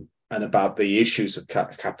capitalism and about the issues of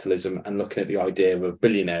capitalism, and looking at the idea of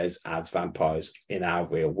billionaires as vampires in our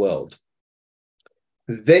real world.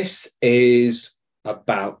 This is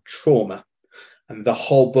about trauma, and the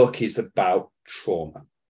whole book is about trauma.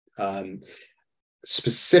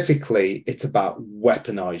 Specifically, it's about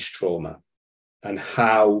weaponized trauma and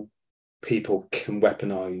how people can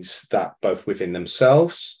weaponize that both within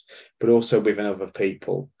themselves, but also within other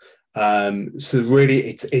people. So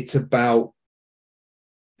really, it's about,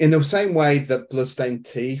 in the same way that Bloodstained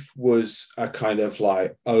Teeth was a kind of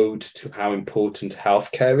like ode to how important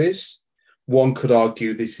healthcare is, one could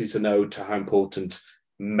argue this is an ode to how important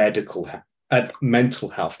mental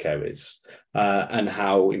health care is, and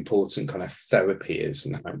how important kind of therapy is,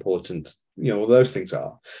 and how important all those things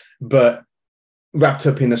are, but wrapped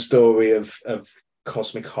up in a story of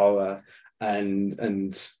cosmic horror and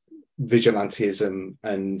vigilantism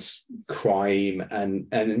and crime and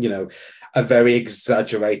a very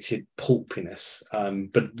exaggerated pulpiness.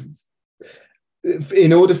 But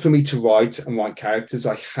in order for me to write characters,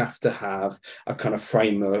 I have to have a kind of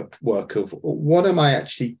framework of what am I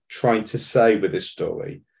actually trying to say with this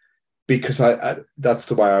story? Because I that's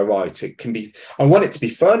the way I write. It can be, I want it to be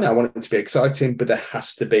fun, I want it to be exciting, but there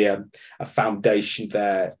has to be a foundation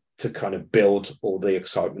there to kind of build all the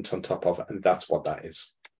excitement on top of it, and that's what that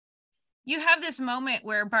is. You have this moment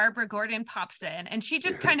where Barbara Gordon pops in and she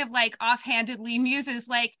just kind of like offhandedly muses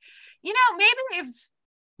like, maybe if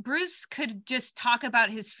Bruce could just talk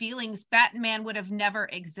about his feelings, Batman would have never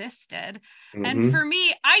existed. Mm-hmm. And for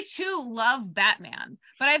me, I too love Batman,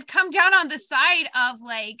 but I've come down on the side of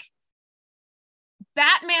like,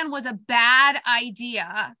 Batman was a bad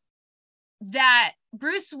idea that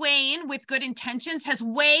Bruce Wayne, with good intentions, has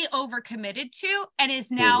way overcommitted to, and is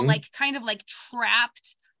now like kind of like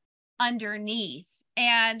trapped underneath.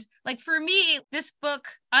 And like for me, this book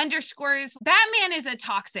underscores Batman is a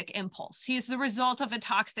toxic impulse. He's the result of a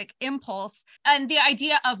toxic impulse, and the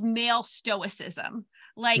idea of male stoicism.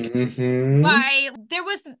 Like there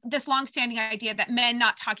was this longstanding idea that men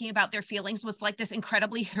not talking about their feelings was like this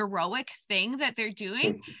incredibly heroic thing that they're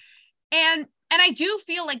doing. And I do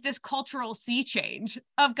feel like this cultural sea change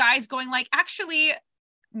of guys going like, actually,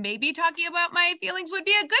 maybe talking about my feelings would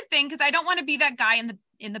be a good thing, because I don't want to be that guy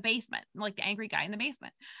in the basement, like the angry guy in the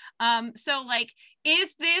basement. So like,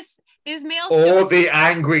 is male or the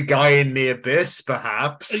angry guy in the abyss,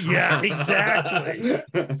 perhaps? Yeah, exactly. Yeah.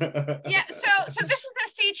 So this is a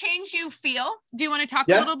sea change you feel. Do you want to talk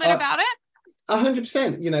a little bit about it?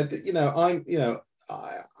 100%.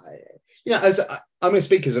 I'm going to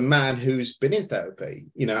speak as a man who's been in therapy,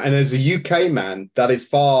 and as a UK man, that is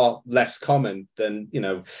far less common than,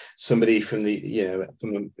 somebody from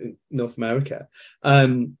from North America.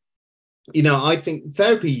 I think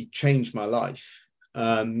therapy changed my life.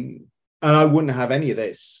 And I wouldn't have any of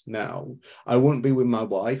this now. I wouldn't be with my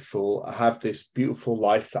wife or have this beautiful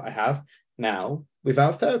life that I have now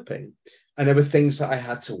without therapy. And there were things that I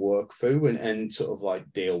had to work through and sort of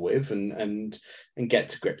like deal with and get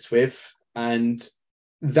to grips with. And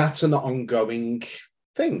that's an ongoing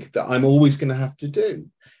thing that I'm always going to have to do.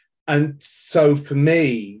 And so for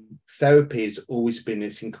me, therapy has always been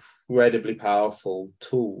this incredibly powerful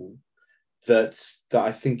tool that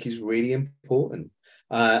I think is really important.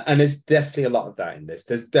 And there's definitely a lot of that in this.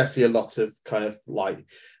 There's definitely a lot of kind of like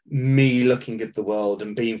me looking at the world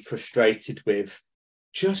and being frustrated with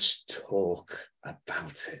just talk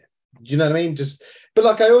about it. Do you know what I mean? But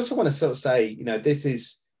like, I also want to sort of say,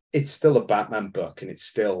 it's still a Batman book, and it's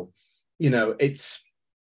still, it's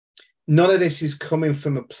none of this is coming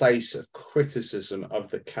from a place of criticism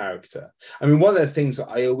of the character. I mean, one of the things that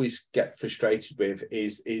I always get frustrated with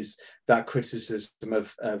is that criticism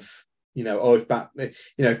of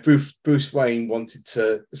if Bruce Wayne wanted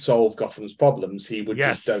to solve Gotham's problems, he would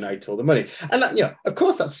just donate all the money. And that, of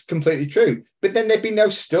course, that's completely true. But then there'd be no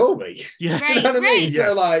story. Yeah, do you know what I mean?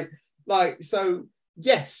 Yes. So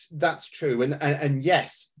yes, that's true. And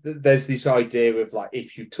yes, there's this idea of like,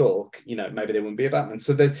 if you talk, maybe there wouldn't be a Batman.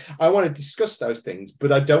 So I want to discuss those things,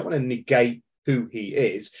 but I don't want to negate who he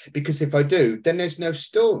is, because if I do, then there's no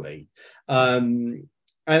story. And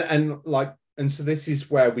so this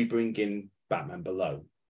is where we bring in Batman Below.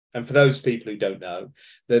 And for those people who don't know,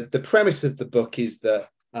 the premise of the book is that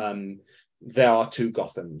there are two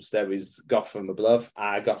Gothams. There is Gotham above,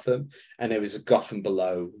 our Gotham, and there is a Gotham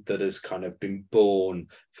below that has kind of been born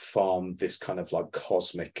from this kind of like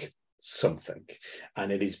cosmic something,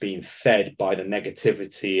 and it is being fed by the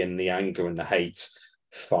negativity and the anger and the hate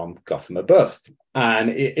from Gotham above. And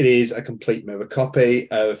it is a complete mirror copy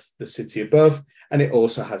of the city above, and it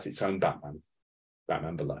also has its own Batman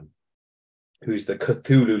below, who's the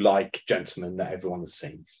Cthulhu-like gentleman that everyone has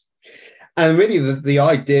seen. And really, the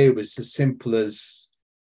idea was as simple as,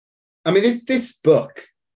 I mean, this book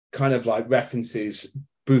kind of like references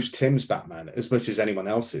Bruce Timm's Batman as much as anyone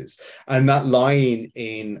else's. And that line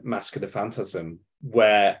in Mask of the Phantasm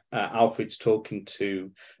where Alfred's talking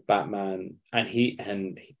to Batman, and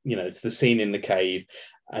it's the scene in the cave,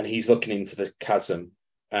 and he's looking into the chasm,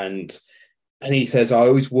 and he says, I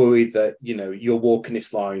always worry that, you're walking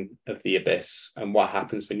this line of the abyss, and what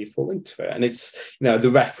happens when you fall into it. And it's,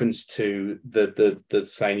 the reference to the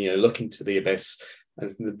saying, look into the abyss,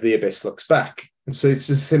 and the abyss looks back. And so it's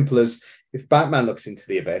as simple as, if Batman looks into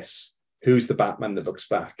the abyss, who's the Batman that looks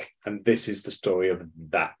back? And this is the story of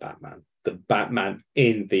that Batman, the Batman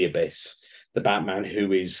in the abyss, the Batman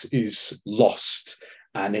who is lost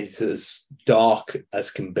and is as dark as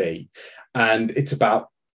can be. And it's about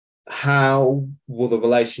how will their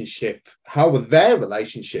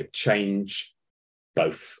relationship change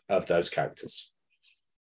both of those characters.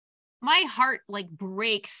 My heart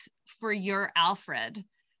breaks for your Alfred,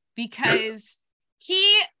 because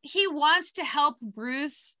he wants to help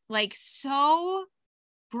Bruce so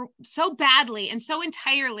badly and so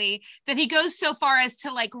entirely that he goes so far as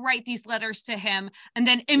to write these letters to him and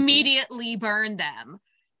then immediately burn them.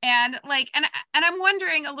 And I'm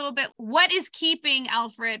wondering a little bit, what is keeping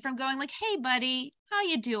Alfred from going hey buddy, how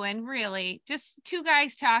you doing? Really, just two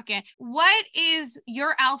guys talking. What is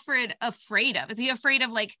your Alfred afraid of? Is he afraid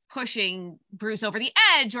of pushing Bruce over the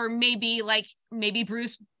edge, or maybe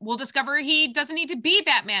Bruce will discover he doesn't need to be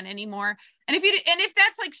Batman anymore? And if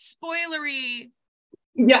that's spoilery,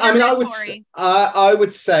 yeah, I mean, I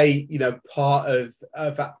would say part of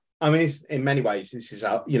I mean, it's, in many ways, this is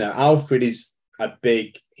Alfred is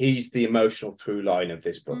he's the emotional through line of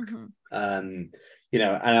this book. And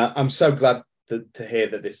I'm so glad to hear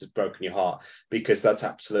that this has broken your heart, because that's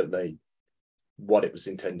absolutely what it was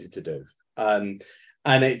intended to do. And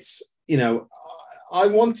it's, I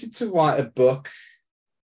wanted to write a book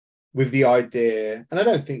with the idea, and I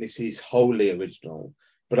don't think this is wholly original,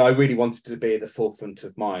 but I really wanted to be at the forefront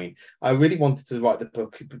of mine. I really wanted to write the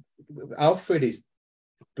book. Alfred is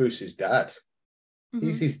Bruce's dad.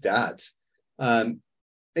 He's his dad.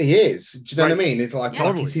 He is. Do you know what I mean? It's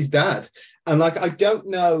he's his dad, and I don't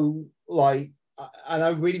know, and I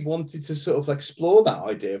really wanted to sort of explore that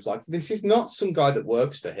idea of this is not some guy that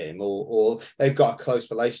works for him or they've got a close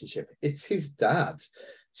relationship. It's his dad.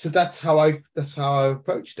 So that's how I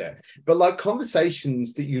approached it. But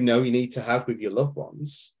conversations that you need to have with your loved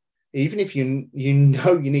ones, even if you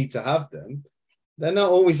need to have them, they're not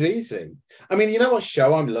always easy. I mean, what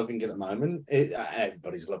show I'm loving at the moment?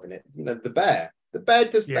 Everybody's loving it. The Bear. The Bear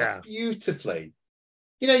does that beautifully.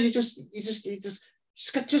 You just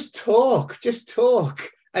talk,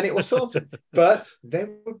 and it will sort of. But there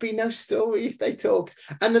would be no story if they talked.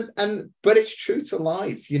 But it's true to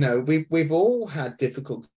life. We've all had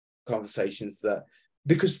difficult conversations that,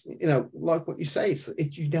 because like what you say,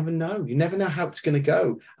 you never know. You never know how it's going to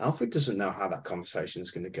go. Alfred doesn't know how that conversation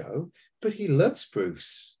is going to go, but he loves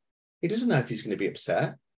Bruce. He doesn't know if he's going to be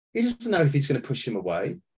upset. He doesn't know if he's going to push him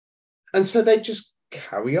away, and so they just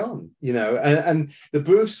carry on. And the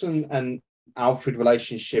Bruce and Alfred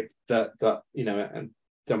relationship that and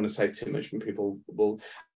don't want to say too much, when people will.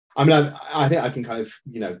 I mean, I think I can kind of,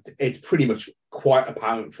 it's pretty much quite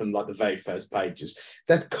apparent from the very first pages.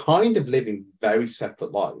 They're kind of living very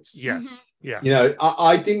separate lives. Yes. Yeah.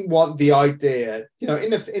 I didn't want the idea, in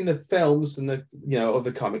the films and the,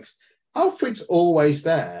 other comics, Alfred's always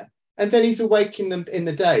there. And then he's awake in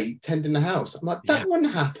the day, tending the house. I'm like, that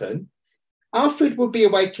wouldn't happen. Alfred would be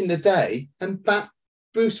awake in the day and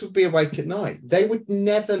Bruce would be awake at night. They would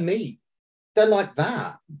never meet. They're like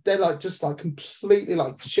that. They're just completely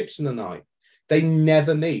like ships in the night. They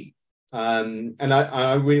never meet. And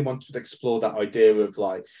I really wanted to explore that idea of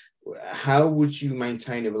how would you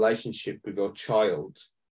maintain a relationship with your child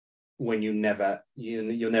when you're never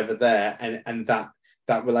there, and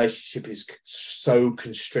that relationship is so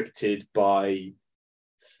constricted by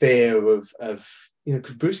fear of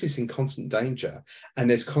because Bruce is in constant danger, and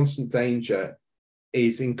there's constant danger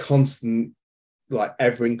is in constant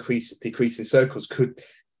ever decreasing circles could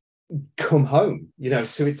come home,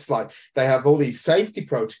 so it's they have all these safety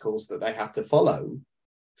protocols that they have to follow,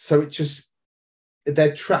 so it just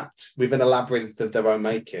they're trapped within a labyrinth of their own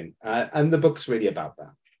making, and the book's really about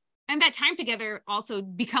that. And that time together also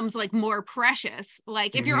becomes like more precious.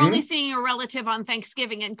 Like if you're Mhm. only seeing a relative on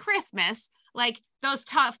Thanksgiving and Christmas, like those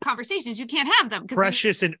tough conversations, you can't have them.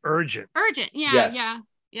 Precious and urgent. Urgent. Yeah. Yes.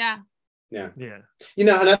 Yeah. Yeah. You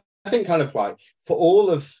know, and I think kind of like for all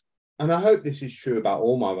of, and I hope this is true about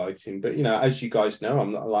all my writing, but you know, as you guys know,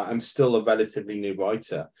 I'm still a relatively new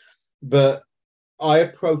writer, but I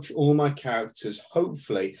approach all my characters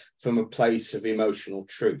hopefully from a place of emotional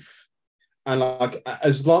truth. And like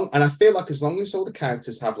and I feel like as long as all the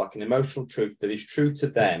characters have like an emotional truth that is true to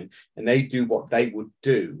them and they do what they would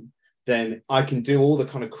do, then I can do all the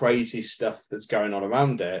kind of crazy stuff that's going on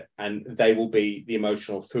around it, and they will be the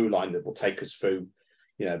emotional through line that will take us through,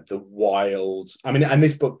 you know, the wild. I mean, and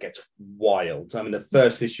this book gets wild. I mean, the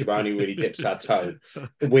first issue only really dips our toe.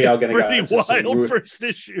 We are going to go Pretty wild first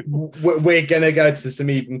issue. We're going to go to some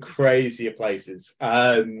even crazier places.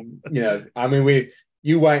 You know, I mean,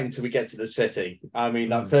 you wait until we get to the city. I mean,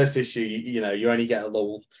 that first issue, you know, you only get a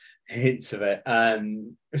little hints of it.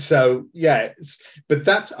 So yeah, but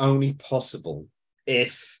that's only possible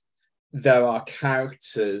if there are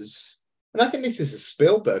characters. And I think this is a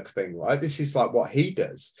Spielberg thing, right? This is like what he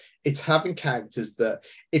does. It's having characters that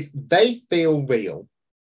if they feel real,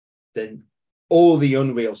 then all the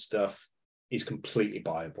unreal stuff is completely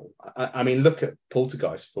buyable. I mean, look at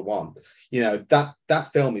Poltergeist for one. You know,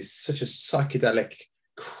 that film is such a psychedelic,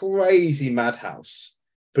 crazy madhouse,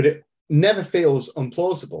 but it never feels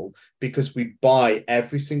implausible because we buy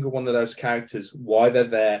every single one of those characters, why they're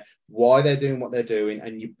there, why they're doing what they're doing,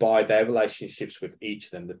 and you buy their relationships with each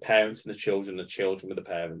of them, the parents and the children with the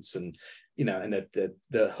parents, and you know, and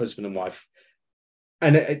the husband and wife.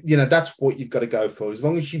 And you know, that's what you've got to go for, as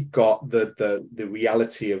long as you've got the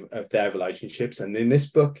reality of their relationships. And in this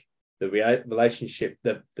book, the relationship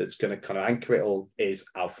that's going to kind of anchor it all is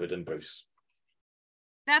Alfred and Bruce.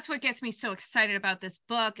 That's what gets me so excited about this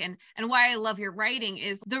book, and why I love your writing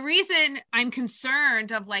is the reason I'm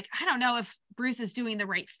concerned of like, I don't know if Bruce is doing the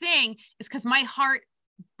right thing is because my heart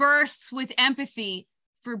bursts with empathy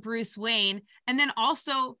for Bruce Wayne, and then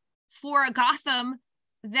also for a Gotham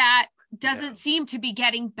that doesn't seem to be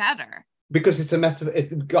getting better. Because it's a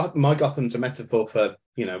metaphor. My Gotham's a metaphor for,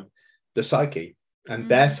 you know, the psyche and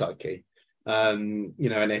their psyche. You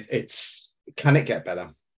know, and it's can it get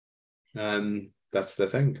better? That's the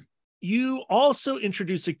thing. You also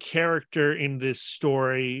introduce a character in this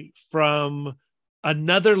story from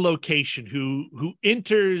another location who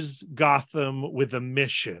enters Gotham with a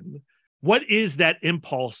mission. What is that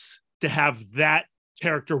impulse to have that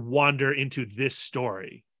character wander into this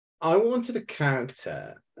story? I wanted a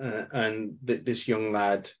character, and this young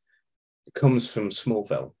lad comes from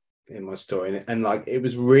Smallville in my story, and like it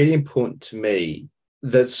was really important to me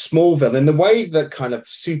that Smallville, in the way that kind of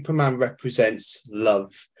Superman represents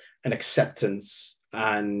love and acceptance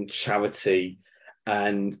and charity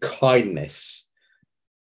and kindness,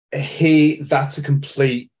 that's a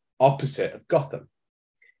complete opposite of Gotham.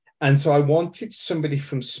 And so I wanted somebody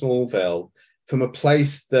from Smallville, from a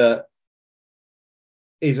place that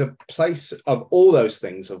is a place of all those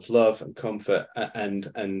things, of love and comfort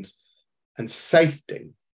and safety.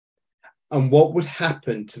 And what would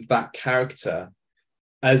happen to that character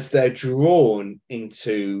as they're drawn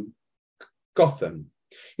into Gotham?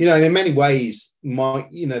 You know, and in many ways,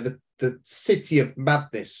 the city of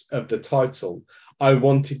madness of the title, I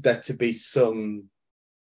wanted there to be some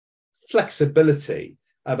flexibility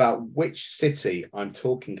about which city I'm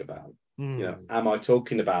talking about. You know, am I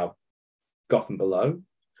talking about Gotham Below,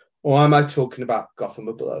 or am I talking about Gotham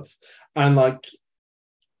Above? And like,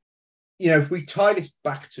 you know, if we tie this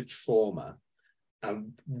back to trauma,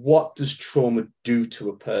 and what does trauma do to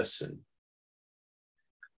a person?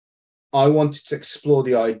 I wanted to explore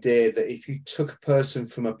the idea that if you took a person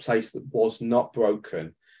from a place that was not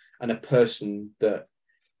broken and a person that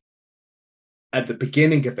at the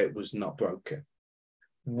beginning of it was not broken,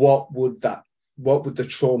 what would the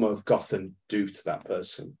trauma of Gotham do to that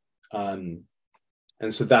person? And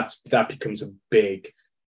so that becomes a big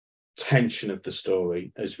tension of the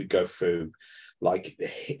story as we go through. Like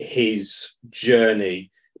his journey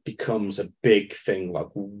becomes a big thing. Like,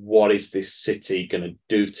 what is this city going to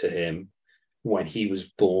do to him when he was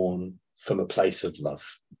born from a place of love?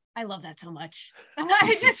 I love that so much.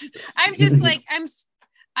 I'm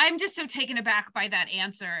just so taken aback by that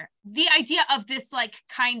answer. The idea of this like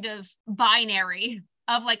kind of binary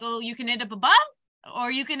of like, oh, you can end up above or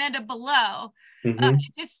you can end up below.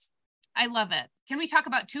 I love it. Can we talk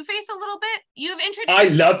about Two-Face a little bit? You've introduced. I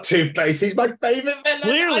love Two-Face. He's my favorite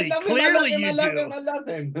villain. Clearly, I love him. I I love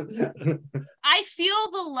him. I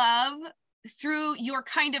feel the love through your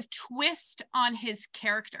kind of twist on his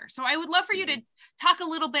character. So I would love for you to talk a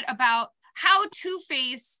little bit about how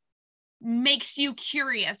Two-Face makes you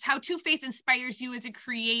curious, how Two-Face inspires you as a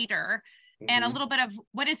creator, and a little bit of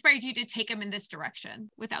what inspired you to take him in this direction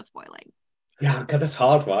without spoiling. Yeah, God, that's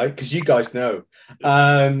hard, right? Because you guys know.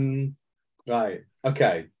 Right.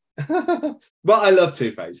 Okay. Well, I love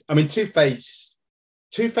Two-Face. I mean, Two-Face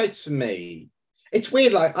for me, it's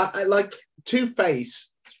weird. Like, I like Two-Face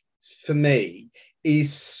for me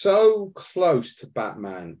is so close to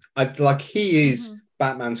Batman. He is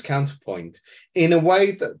Batman's counterpoint in a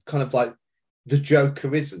way that kind of like the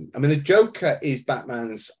Joker isn't. I mean, the Joker is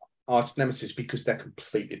Batman's arch nemesis because they're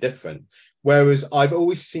completely different. Whereas I've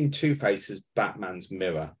always seen Two-Face as Batman's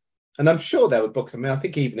mirror. And I'm sure there were books. I mean, I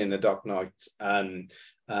think even in The Dark Knight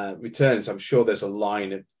Returns, I'm sure there's a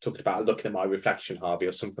line that talked about looking at my reflection, Harvey,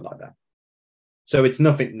 or something like that. So it's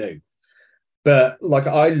nothing new. But like,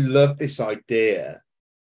 I love this idea.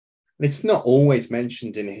 And it's not always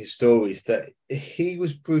mentioned in his stories that he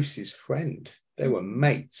was Bruce's friend. They were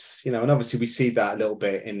mates, and obviously we see that a little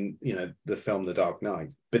bit in, the film The Dark Knight.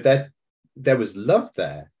 But there was love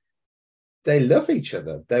there. They love each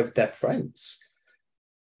other. They're friends.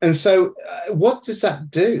 And so what does that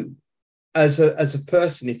do as a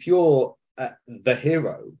person if you're the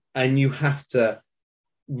hero and you have to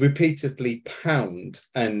repeatedly pound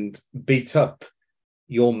and beat up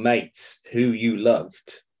your mates who you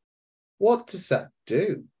loved? What does that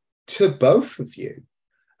do to both of you?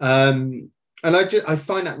 And I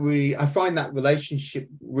find that relationship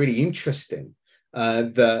really interesting.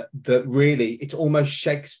 That really it's almost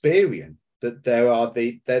Shakespearean. That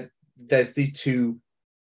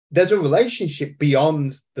there's a relationship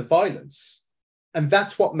beyond the violence, and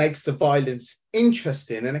that's what makes the violence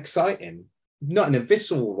interesting and exciting. Not in a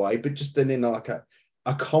visceral way, but just in like a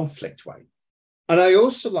conflict way. And I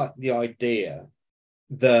also like the idea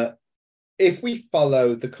that if we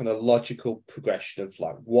follow the kind of logical progression of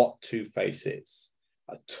like what Two-Face is,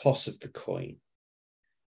 a toss of the coin,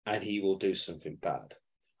 and he will do something bad.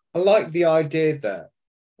 I like the idea that,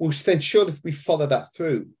 well, then surely if we follow that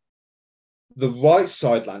through, the right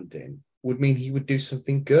side landing would mean he would do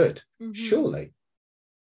something good, surely.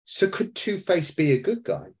 So could Two-Face be a good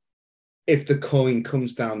guy if the coin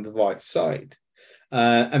comes down the right side?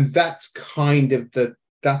 And that's kind of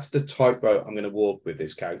that's the tightrope I'm going to walk with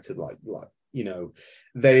this character.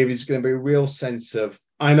 There is going to be a real sense of,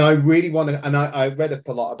 and I really want to, and I read up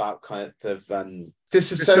a lot about kind of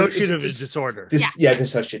dissociative disorder.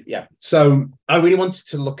 Dissociative. Yeah. So I really wanted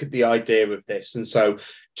to look at the idea of this. And so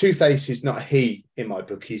Two-Face is not a he in my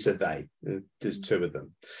book, he's a they. There's two of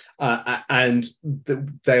them.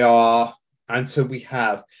 They are, and so we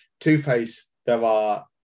have Two-Face, there are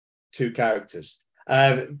two characters.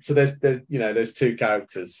 So there's two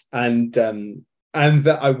characters, and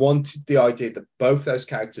that I wanted the idea that both those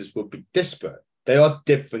characters would be disparate. They are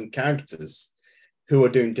different characters who are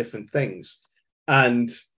doing different things, and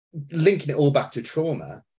linking it all back to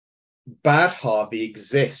trauma. Bad Harvey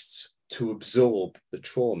exists to absorb the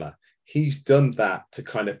trauma. He's done that to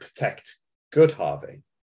kind of protect good Harvey.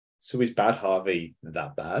 So is Bad Harvey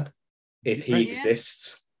that bad if he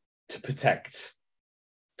exists to protect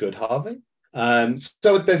good Harvey?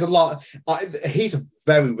 So there's a lot. He's a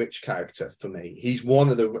very rich character for me. He's one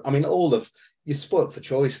of the, you're spoiled for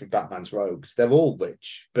choice with Batman's rogues. They're all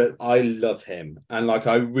rich, but I love him. And like,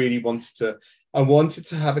 I wanted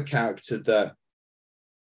to have a character that,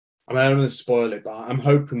 I don't want to spoil it, but I'm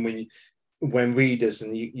hoping when readers,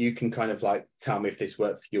 and you can kind of like tell me if this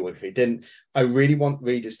worked for you or if it didn't, I really want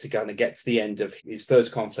readers to kind of get to the end of his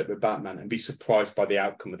first conflict with Batman and be surprised by the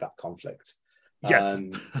outcome of that conflict. Yes.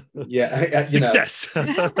 Success.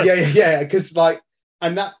 Because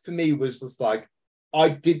and that for me was just like, I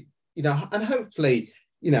did, and hopefully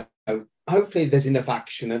there's enough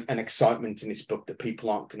action and excitement in this book that people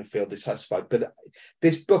aren't going to feel dissatisfied. But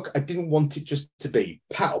this book, I didn't want it just to be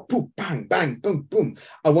pow, boom, bang, bang, boom, boom.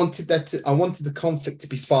 I wanted the conflict to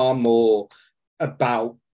be far more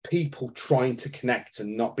about people trying to connect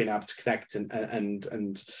and not being able to connect, and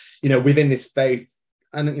within this faith,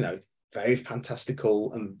 and it's very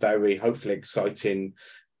fantastical and very hopefully exciting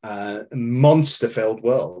monster-filled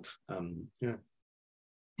world.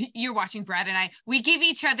 You're watching Brad and we give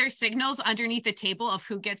each other signals underneath the table of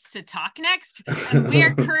who gets to talk next, and we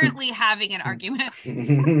are currently having an argument.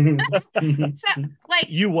 So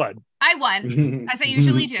you won. I won, as I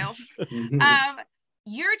usually do.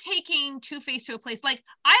 You're taking Two-Face to a place, like,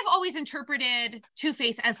 I've always interpreted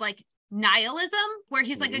Two-Face as like nihilism, where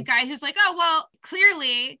he's like a guy who's like, oh well,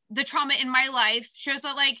 clearly the trauma in my life shows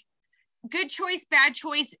that like good choice, bad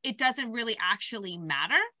choice, it doesn't really actually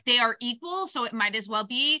matter. They are equal, so it might as well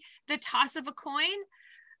be the toss of a coin.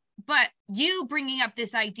 But you bringing up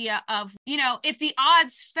this idea of, if the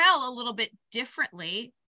odds fell a little bit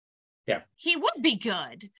differently, he would be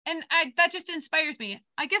good. And that just inspires me.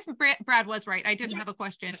 I guess Brad was right. I didn't have a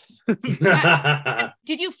question.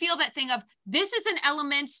 Did you feel that thing of, this is an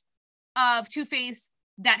element of Two-Face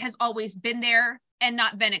that has always been there and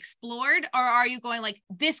not been explored? Or are you going like,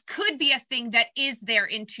 this could be a thing that is there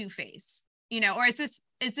in Two-Face? Or is this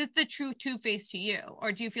the true Two-Face to you?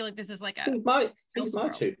 Or do you feel like this is like he's my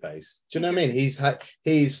Two-Face. Do you know what I mean? He's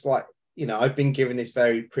like, I've been given this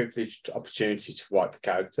very privileged opportunity to write the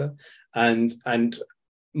character, and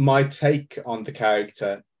my take on the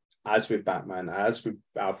character, as with Batman, as with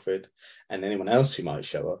Alfred, and anyone else who might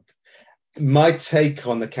show up, my take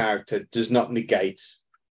on the character does not negate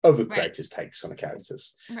other creators' takes on the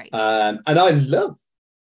characters. Right. And I love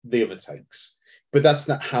the other takes, but that's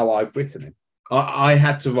not how I've written him. I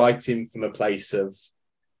had to write him from a place of,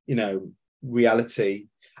 reality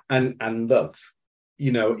and love.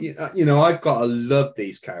 I've got to love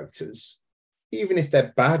these characters, even if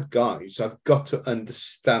they're bad guys. I've got to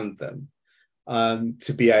understand them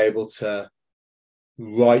to be able to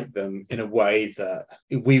write them in a way that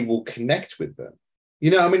we will connect with them.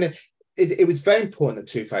 It was very important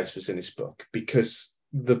that Two-Face was in this book because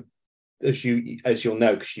as you'll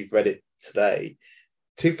know, because you've read it today,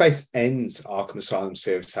 Two-Face ends Arkham Asylum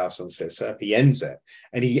Serious House on Serious Earth. He ends it,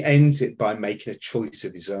 and he ends it by making a choice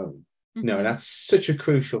of his own. And that's such a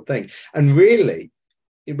crucial thing. And really,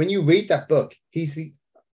 when you read that book, he's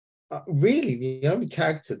really the only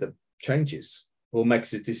character that changes or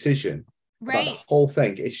makes a decision about the whole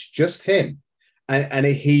thing. It's just him, and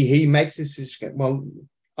he makes this decision. Well,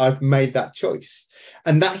 I've made that choice,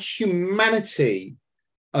 and that humanity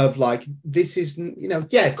of like, this isn't,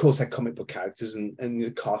 of course they're comic book characters and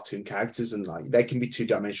the cartoon characters, and like they can be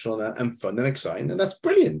two-dimensional and fun and exciting, and that's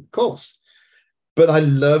brilliant, of course. But I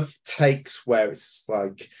love takes where it's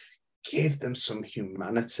like, give them some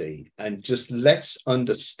humanity and just let's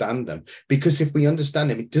understand them. Because if we understand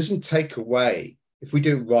them, it doesn't take away, if we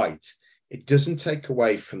do it right, it doesn't take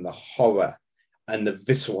away from the horror and the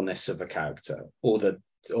visceralness of a character or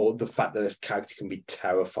the fact that a character can be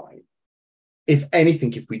terrifying. If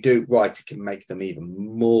anything, if we do it right, it can make them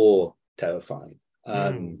even more terrifying.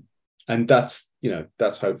 And that's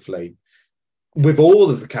hopefully, with all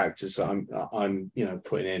of the characters I'm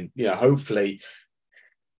putting in, hopefully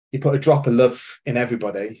you put a drop of love in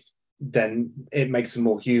everybody, then it makes them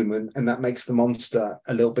more human, and that makes the monster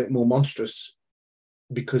a little bit more monstrous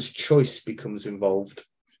because choice becomes involved.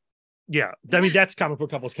 Yeah, I mean, that's comic book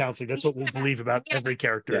couples counseling. That's what we believe about every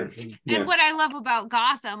character. And what I love about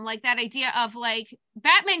Gotham, like that idea of like,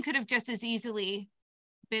 Batman could have just as easily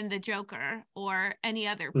been the Joker or any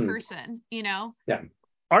other person, Yeah.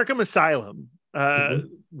 Arkham Asylum.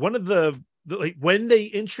 One of the like, when they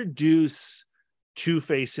introduce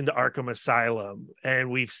Two-Face into Arkham Asylum, and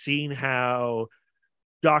we've seen how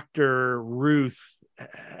Dr. Ruth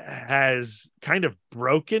has kind of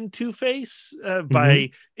broken Two-Face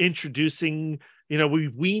by introducing, we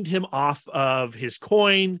weaned him off of his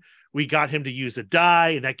coin. We got him to use a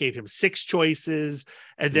die, and that gave him 6 choices.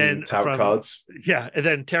 And then tarot cards. Yeah, and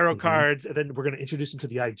then tarot cards, and then we're going to introduce him to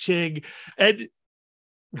the I Ching. And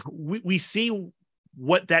we see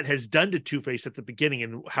what that has done to Two-Face at the beginning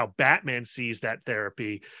and how Batman sees that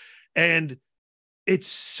therapy. And it's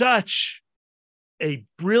such a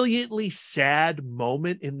brilliantly sad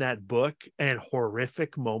moment in that book and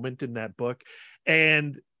horrific moment in that book.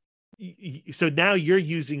 And so now you're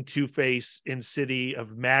using Two-Face in City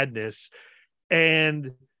of Madness,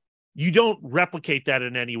 and you don't replicate that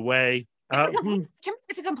in any way.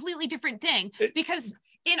 It's a completely different thing, because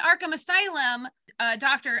in Arkham Asylum,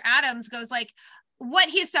 Dr. Adams goes like, what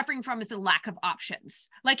he is suffering from is a lack of options.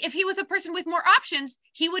 Like, if he was a person with more options,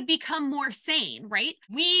 he would become more sane, right?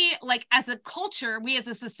 We, like, as a culture, we as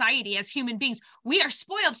a society, as human beings, we are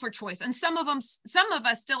spoiled for choice. And some of us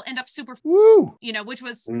still end up super, which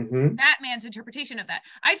was Batman's interpretation of that.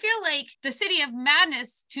 I feel like the City of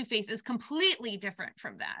Madness Two-Face is completely different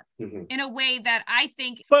from that in a way that I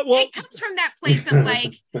think it comes from that place of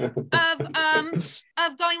like,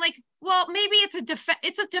 of going like, well, maybe it's a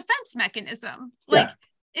defense mechanism. Like,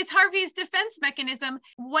 it's Harvey's defense mechanism.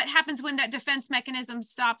 What happens when that defense mechanism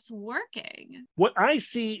stops working? What I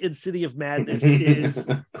see in City of Madness is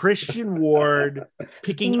Christian Ward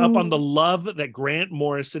picking up on the love that Grant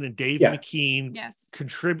Morrison and Dave McKean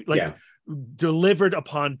delivered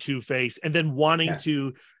upon Two-Face, and then wanting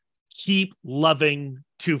to keep loving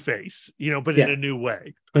Two-Face, but in a new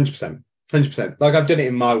way. 100%. 100%. Like I've done it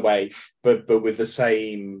in my way, but with the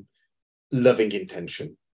same loving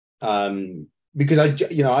intention. Because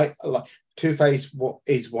I like Two-Face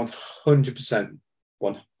is 100%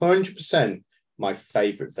 my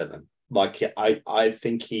favorite villain. Like I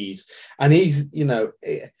think he's I mean,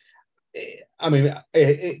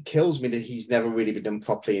 it kills me that he's never really been done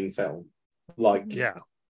properly in film. Like,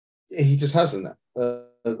 he just hasn't.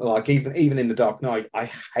 Like even in The Dark Knight,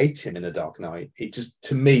 I hate him in The Dark Knight. It just,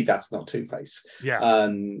 to me, that's not Two-Face. Yeah.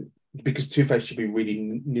 Because Two-Face should be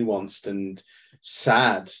really nuanced and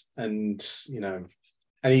sad, and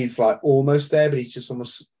and he's like almost there, but he's just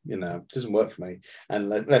almost, doesn't work for me. And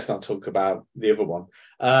let's not talk about the other one.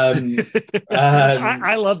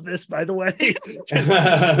 I love this, by the way.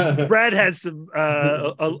 Brad has some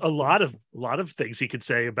a lot of things he could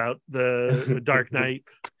say about the Dark Knight.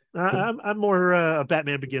 I'm more a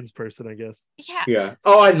Batman Begins person, I guess. Yeah.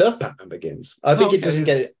 Oh, I love Batman Begins. I think it doesn't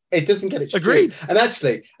get its Agreed. And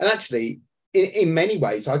actually, in many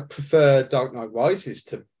ways, I prefer Dark Knight Rises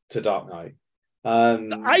to Dark Knight.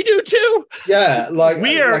 I do too. Yeah, like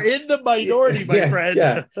we are in the minority, my friend.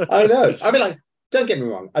 Yeah, I know. I mean, like, don't get me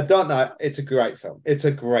wrong. I don't know. It's a great film. It's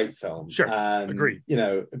a great film. Sure, agreed.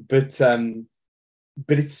 But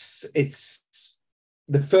it's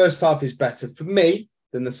the first half is better for me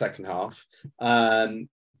than the second half.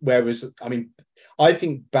 Whereas, I mean, I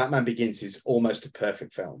think Batman Begins is almost a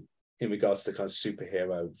perfect film in regards to kind of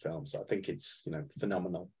superhero films. I think it's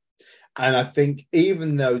phenomenal. And I think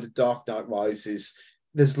even though The Dark Knight Rises,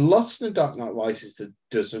 there's lots in The Dark Knight Rises that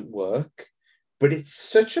doesn't work, but it's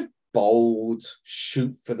such a bold,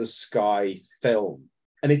 shoot for the sky film.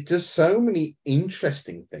 And it does so many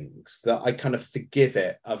interesting things that I kind of forgive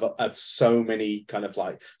it of so many kind of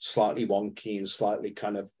like slightly wonky and slightly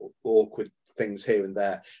kind of awkward things here and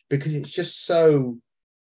there, because it's just so,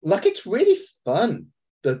 like, it's really fun,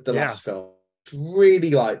 the last film. It's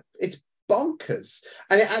really like, it's bonkers,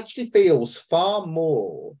 and it actually feels far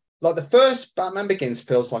more like the first Batman Begins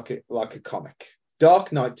feels like a comic.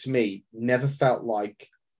 Dark Knight to me never felt like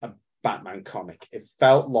a Batman comic. It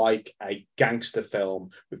felt like a gangster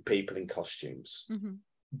film with people in costumes. Mm-hmm.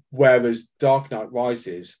 Whereas Dark Knight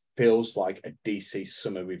Rises feels like a DC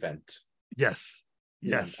summer event. Yes.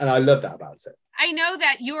 And I love that about it. I know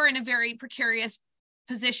that you're in a very precarious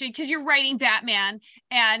position because you're writing Batman,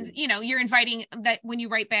 and you're inviting that when you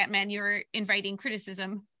write Batman, you're inviting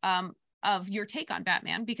criticism of your take on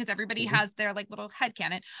Batman, because everybody has their like little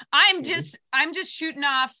headcanon. I'm just shooting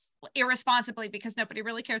off irresponsibly because nobody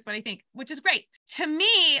really cares what I think, which is great. To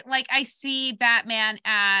me, like, I see Batman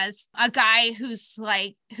as a guy who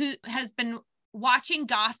has been watching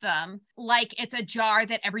Gotham like it's a jar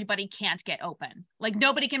that everybody can't get open. Like,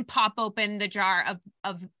 nobody can pop open the jar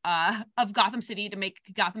of Gotham City to make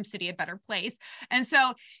Gotham City a better place. And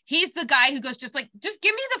so he's the guy who goes, just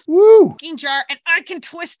give me the fucking jar and I can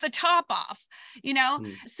twist the top off,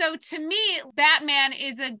 So to me, Batman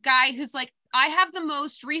is a guy who's like, I have the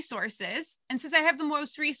most resources, and since I have the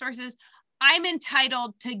most resources, I'm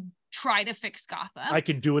entitled to try to fix Gotham. I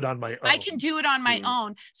can do it on my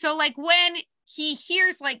own. So like, when he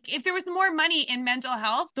hears, like, if there was more money in mental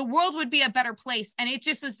health, the world would be a better place. And it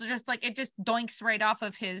just doinks right off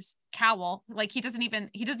of his cowl. Like, he doesn't even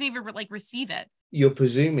like receive it. You're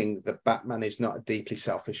presuming that Batman is not a deeply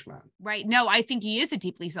selfish man. Right. No, I think he is a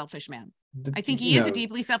deeply selfish man. I think he is a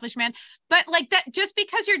deeply selfish man. But like, that, just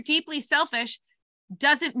because you're deeply selfish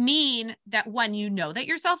doesn't mean that, one, that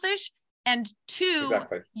you're selfish, and two,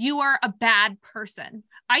 you are a bad person.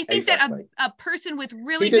 I think that a person with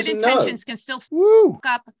really good intentions can still fuck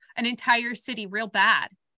up an entire city real bad.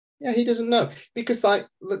 Yeah, he doesn't know, because like,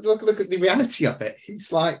 look at the reality of it.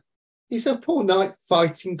 He's up all night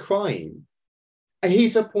fighting crime, and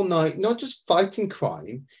he's up all night not just fighting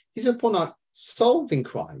crime. He's up all night solving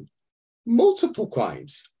crime, multiple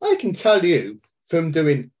crimes. I can tell you from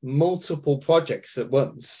doing multiple projects at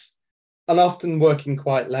once, and often working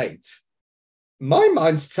quite late. My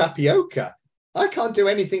mind's tapioca. I can't do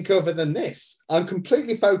anything other than this. I'm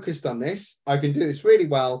completely focused on this. I can do this really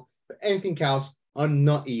well, but anything else, I'm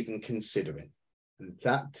not even considering. And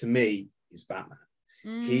that, to me, is Batman.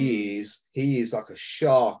 He is like a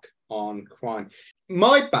shark on crime.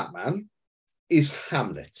 My Batman is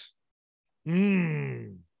Hamlet.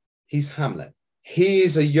 He's Hamlet. He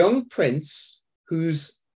is a young prince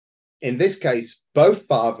who's, in this case, both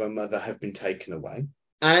father and mother have been taken away.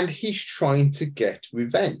 And he's trying to get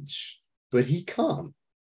revenge, but he can't,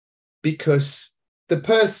 because the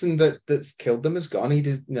person that's killed them has gone. He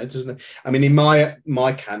doesn't. I mean, in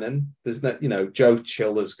my canon, there's no. Joe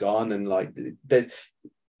Chill has gone, and like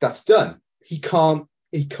that's done. He can't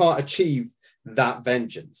achieve that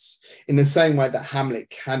vengeance in the same way that Hamlet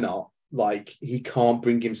cannot. Like, he can't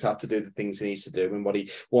bring himself to do the things he needs to do, and what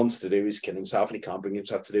he wants to do is kill himself, and he can't bring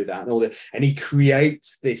himself to do that, and all that. And he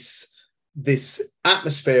creates this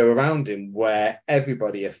atmosphere around him where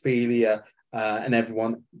everybody, Ophelia and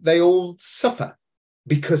everyone, they all suffer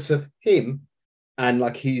because of him, and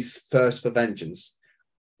like he's thirst for vengeance.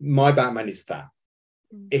 My Batman is that.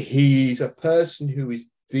 He's a person who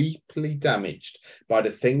is deeply damaged by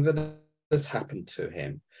the thing that has happened to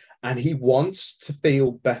him. And he wants to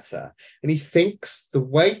feel better. And he thinks the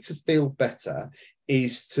way to feel better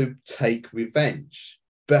is to take revenge.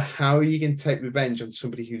 But how are you going to take revenge on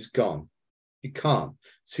somebody who's gone? You can't.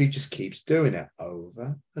 So he just keeps doing it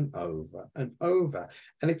over and over and over.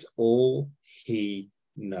 And it's all he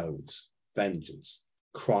knows. Vengeance.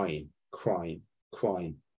 Crying, crying,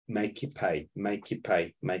 crying. Make it pay, make it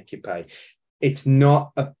pay, make it pay. It's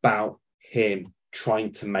not about him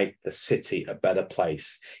trying to make the city a better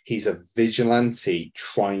place. He's a vigilante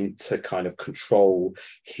trying to kind of control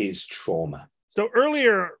his trauma. So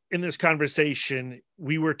earlier in this conversation,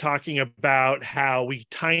 we were talking about how we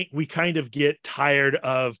kind of get tired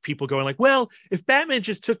of people going like, well, if Batman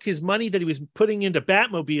just took his money that he was putting into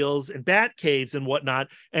Batmobiles and Batcaves and whatnot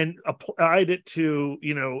and applied it to,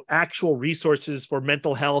 actual resources for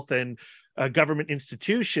mental health and government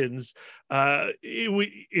institutions, he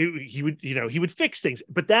would fix things.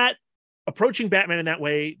 But that approaching Batman in that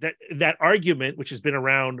way, that argument, which has been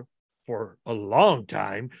around for a long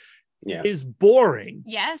time, is boring.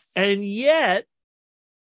 Yes. And yet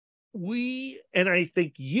and I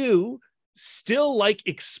think you still like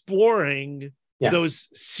exploring those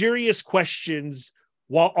serious questions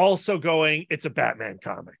while also going, it's a Batman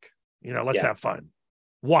comic. Let's have fun.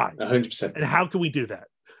 Why? 100%. And how can we do that?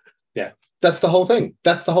 Yeah, that's the whole thing.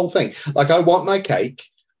 That's the whole thing. Like, I want my cake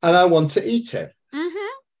and I want to eat it.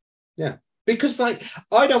 Mm-hmm. Yeah, because like,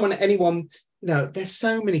 I don't want anyone, there's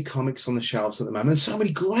so many comics on the shelves at the moment, so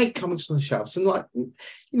many great comics on the shelves. And like,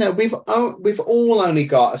 we've all only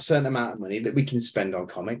got a certain amount of money that we can spend on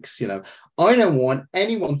comics. I don't want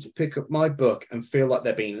anyone to pick up my book and feel like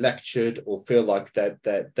they're being lectured or feel like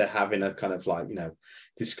they're having a kind of like,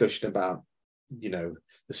 discussion about,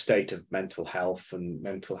 the state of mental health and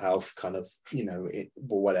mental health kind of,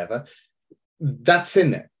 or whatever. That's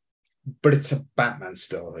in it. But it's a Batman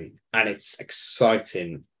story and it's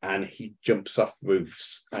exciting, and he jumps off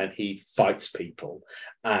roofs and he fights people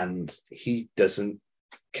and he doesn't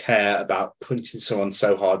care about punching someone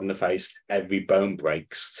so hard in the face every bone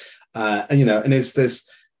breaks. And there's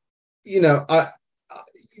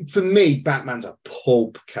for me, Batman's a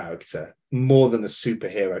pulp character more than a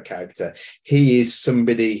superhero character. He is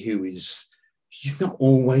somebody he's not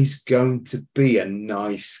always going to be a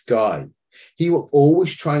nice guy. He will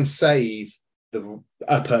always try and save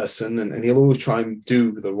a person, and he'll always try and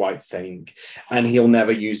do the right thing, and he'll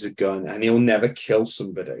never use a gun, and he'll never kill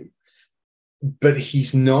somebody. But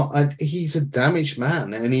he's a damaged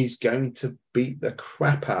man, and he's going to beat the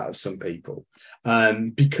crap out of some people,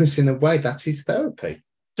 because in a way that's his therapy.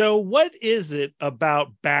 So what is it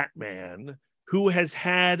about Batman, who has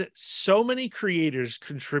had so many creators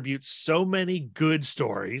contribute so many good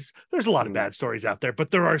stories? There's a lot of bad stories out there, but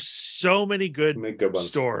there are so many good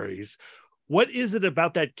stories. What is it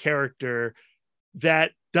about that character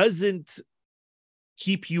that doesn't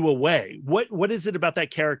keep you away? What is it about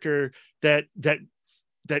that character that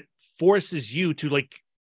forces you to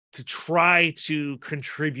try to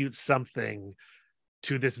contribute something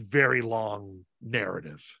to this very long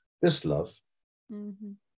narrative? Just love.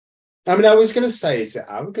 Mm-hmm. I mean, I was going to say, is it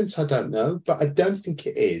arrogance? I don't know, but I don't think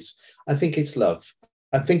it is. I think it's love.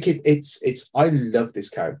 I think it's. I love this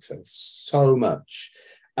character so much,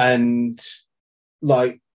 and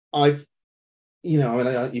like you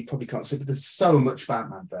probably can't see, but there's so much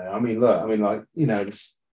Batman there. I mean, look,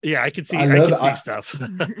 yeah, I can see. I can see stuff.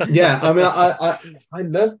 Yeah, I mean, I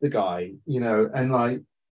love the guy, and like,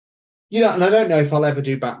 and I don't know if I'll ever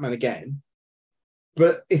do Batman again,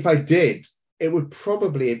 but if I did, it would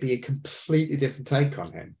probably be a completely different take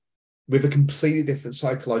on him, with a completely different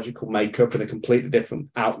psychological makeup and a completely different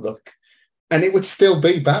outlook. And it would still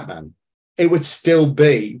be Batman. It would still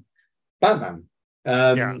be Batman.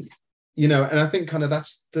 And I think kind of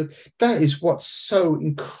that is what's so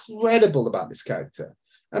incredible about this character.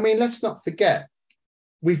 I mean, let's not forget,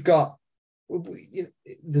 we've got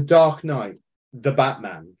the Dark Knight, the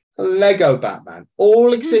Batman, Lego Batman,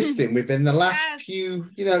 all existing within the last few,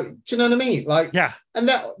 do you know what I mean? Like, yeah, and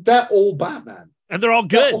they're all Batman, and they're all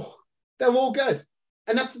good. They're all good,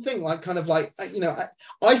 and that's the thing. Like, kind of like, I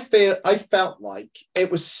felt like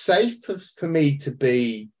it was safe for me to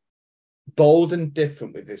be bold and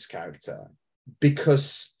different with this character,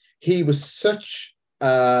 because he was such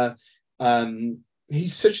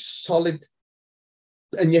he's such a solid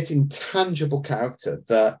and yet intangible character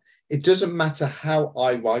that it doesn't matter how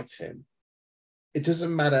I write him. It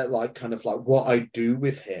doesn't matter like kind of like what I do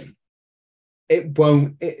with him.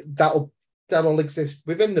 That'll exist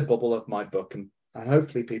within the bubble of my book, and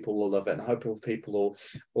hopefully people will love it, and hopefully people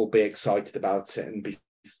will be excited about it and be,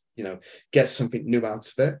 get something new out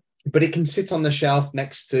of it. But it can sit on the shelf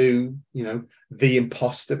next to, The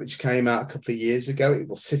Imposter, which came out a couple of years ago. It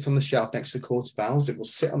will sit on the shelf next to Court of Owls. It will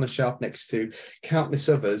sit on the shelf next to countless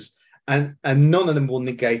others, and none of them will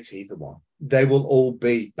negate either one. They will all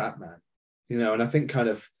be Batman, and I think kind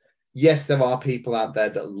of, yes, there are people out there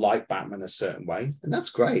that like Batman a certain way, and that's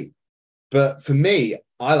great. But for me,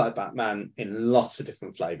 I like Batman in lots of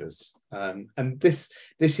different flavors. And this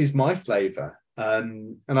is my flavor.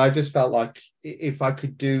 And I just felt like if I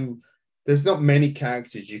could there's not many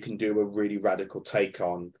characters you can do a really radical take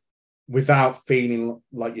on without feeling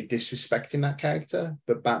like you're disrespecting that character.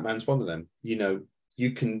 But Batman's one of them. You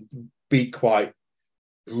can be quite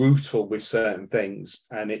brutal with certain things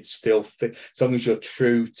and it still fit, as long as you're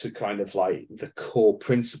true to kind of like the core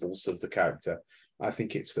principles of the character. I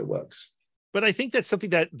think it still works. But I think that's something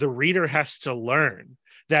that the reader has to learn,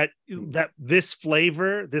 that this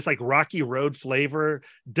flavor, this like Rocky Road flavor,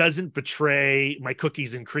 doesn't betray my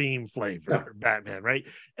cookies and cream flavor, Batman, right?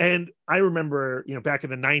 And I remember, back in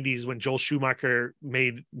the 90s when Joel Schumacher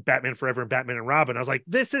made Batman Forever and Batman and Robin, I was like,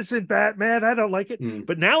 this isn't Batman. I don't like it.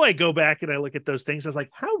 But now I go back and I look at those things. I was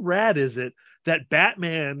like, how rad is it that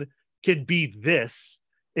Batman can be this?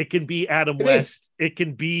 It can be Adam West. It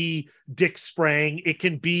can be Dick Sprang. It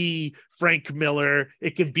can be Frank Miller.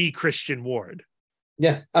 It can be Christian Ward.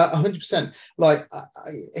 Yeah, 100%. Like,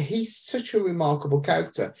 he's such a remarkable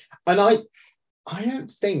character. And I don't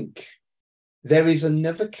think there is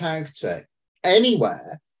another character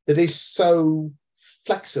anywhere that is so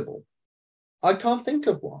flexible. I can't think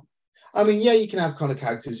of one. I mean, yeah, you can have kind of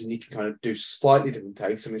characters and you can kind of do slightly different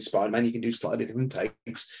takes. I mean, Spider-Man, you can do slightly different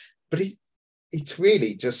takes. But it's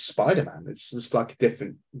really just Spider-Man. It's just like a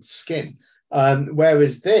different skin.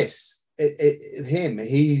 Whereas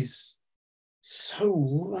he's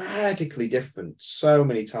so radically different so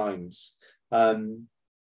many times. And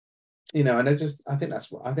I think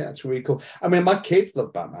that's really cool. I mean, my kids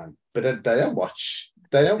love Batman, but they don't watch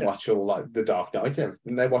all like the Dark Knight and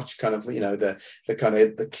everything. They watch kind of, the kind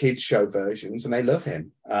of the kids show versions, and they love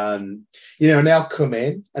him. And they'll come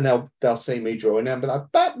in and they'll see me drawing and be like,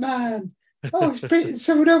 Batman. Oh, he's beating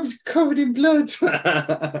someone up. He's covered in blood.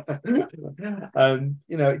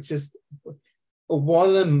 It's just what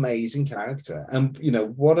an amazing character, and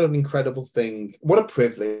what an incredible thing. What a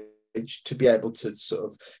privilege to be able to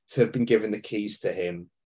to have been given the keys to him.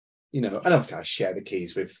 And obviously I share the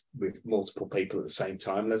keys with multiple people at the same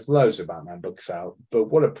time. There's loads of Batman books out, but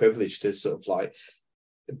what a privilege to sort of like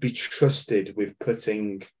be trusted with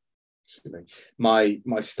putting my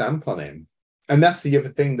stamp on him. And that's the other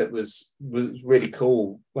thing that was really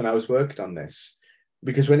cool when I was working on this,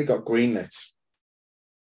 because when it got greenlit,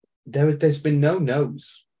 there's been no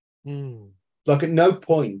no's. Like at no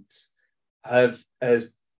point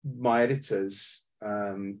as my editors,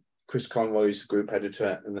 Chris Conroy, who's the group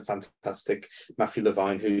editor, and the fantastic Matthew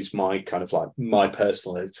Levine, who's my kind of like my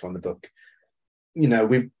personal editor on the book.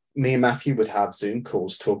 Me and Matthew would have Zoom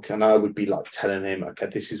calls and I would be like telling him, okay,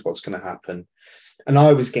 this is what's going to happen. And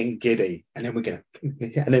I was getting giddy, and then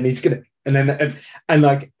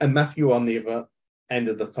and Matthew on the other end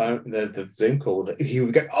of the phone, the Zoom call, that he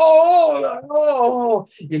would go,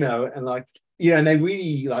 and they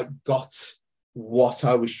really like got what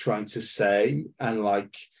I was trying to say, and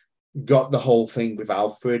like got the whole thing with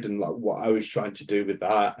Alfred and like what I was trying to do with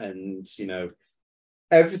that, and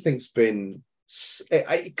everything's been.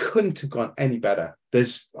 It couldn't have gone any better.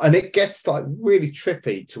 And it gets like really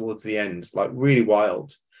trippy towards the end, like really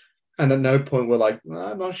wild. And at no point we're like,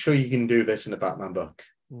 I'm not sure you can do this in a Batman book.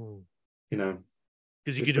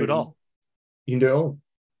 Because you can do it all. You can do it all.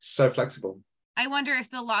 So flexible. I wonder if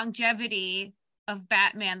the longevity of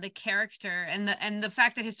Batman, the character, and the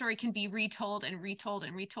fact that his story can be retold and retold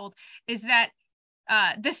and retold, is that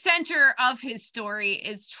the center of his story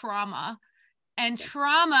is trauma. And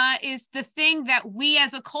trauma is the thing that we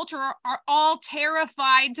as a culture are all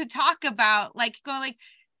terrified to talk about. Like,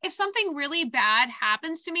 if something really bad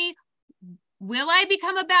happens to me, will I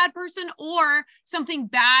become a bad person? Or something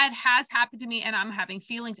bad has happened to me and I'm having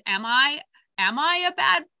feelings. Am I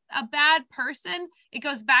a bad person? It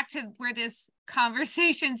goes back to where this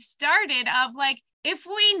conversation started of like, if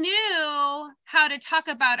we knew how to talk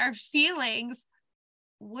about our feelings,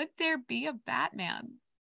 would there be a Batman?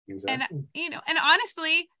 And Exactly. and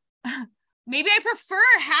honestly, maybe I prefer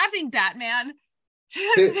having Batman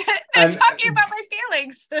Th- than and- talking about my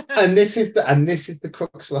feelings. and this is the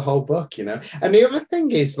crux of the whole book, you know. And the other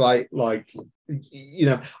thing is like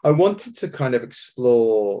I wanted to kind of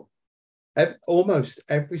explore almost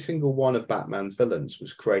every single one of Batman's villains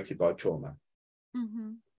was created by trauma,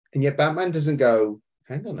 Mhm. and yet Batman doesn't go,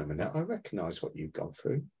 hang on a minute, I recognize what you've gone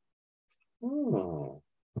through. Oh,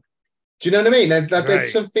 do you know what I mean? There's Right.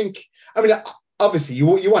 something. I mean, obviously, you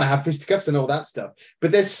want to have fisticuffs and all that stuff,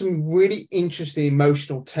 but there's some really interesting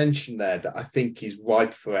emotional tension there that I think is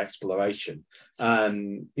ripe for exploration.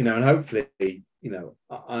 And hopefully,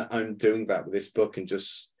 I'm doing that with this book and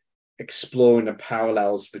just exploring the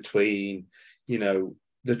parallels between,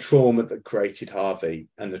 the trauma that created Harvey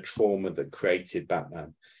and the trauma that created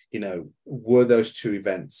Batman. Were those two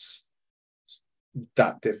events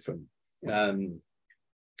that different? And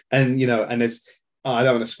there's, I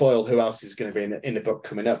don't want to spoil who else is going to be in the book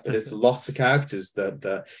coming up, but there's lots of characters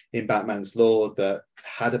that in Batman's lore that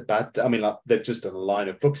had a bad day. I mean, like, they've just done a line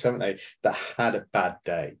of books, haven't they, that had a bad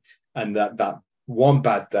day, and that one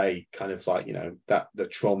bad day kind of like, that the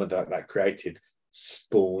trauma that created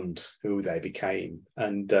spawned who they became.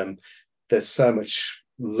 And there's so much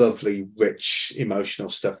lovely, rich, emotional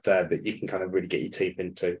stuff there that you can kind of really get your teeth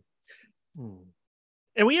into.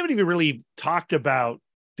 And we haven't even really talked about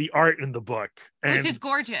the art in the book, and Which is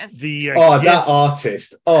gorgeous. That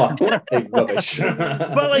artist, rubbish.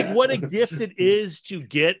 But like, what a gift it is to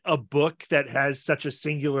get a book that has such a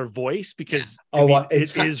singular voice, because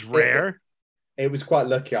it is rare. It was quite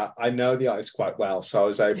lucky. I know the artist quite well, so I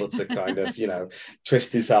was able to kind of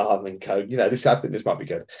twist his arm and go, I think this might be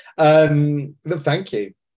good. Thank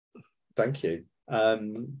you. Thank you.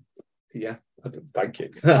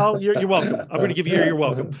 Oh, you're welcome. I'm going to give you you're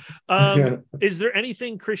welcome. Is there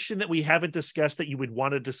anything, Christian, that we haven't discussed that you would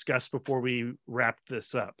want to discuss before we wrap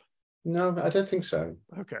this up? No, I don't think so.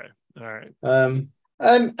 Okay. All right.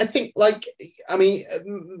 I think with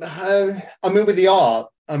the art,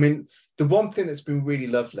 the one thing that's been really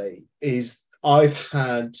lovely is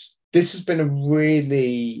this has been a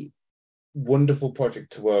really wonderful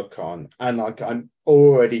project to work on, and like I'm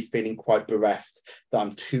already feeling quite bereft that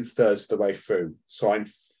I'm 2/3 of the way through. So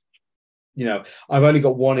I've only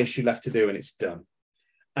got one issue left to do and it's done.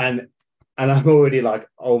 And I'm already like,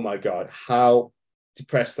 oh my God, how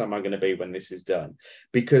depressed am I going to be when this is done?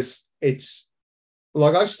 Because it's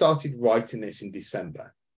like I started writing this in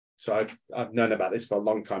December. So I've known about this for a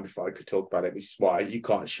long time before I could talk about it, which is why you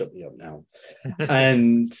can't shut me up now.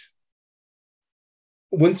 And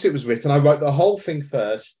once it was written, I wrote the whole thing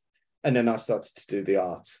first, and then I started to do the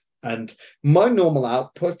art. And my normal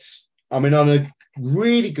output, on a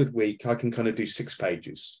really good week, I can kind of do 6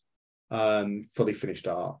 pages, fully finished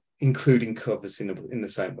art, including covers in the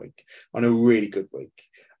same week. On a really good week,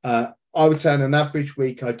 I would say on an average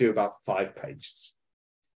week, I do about 5 pages.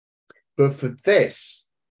 But for this,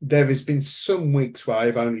 there has been some weeks where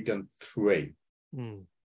I've only done 3.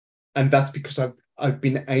 And that's because I've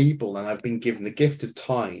been able, and I've been given the gift of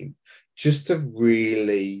time just to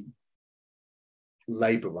really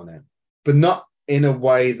labor on it, but not in a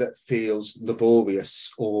way that feels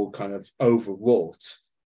laborious or kind of overwrought.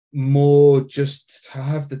 More just to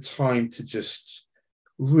have the time to just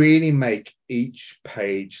really make each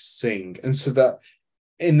page sing. And so that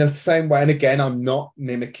in the same way, and again, I'm not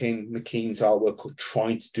mimicking McKean's artwork or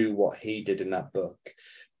trying to do what he did in that book,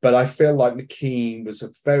 but I feel like McKean was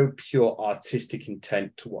a very pure artistic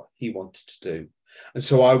intent to what he wanted to do. And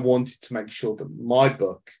so I wanted to make sure that my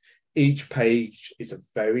book, each page is a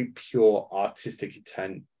very pure artistic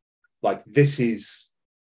intent. Like, this is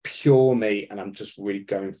pure me, and I'm just really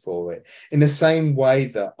going for it. In the same way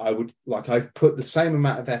that I've put the same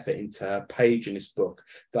amount of effort into a page in this book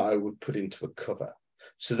that I would put into a cover.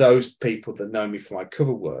 So those people that know me for my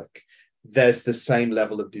cover work, there's the same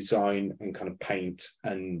level of design and kind of paint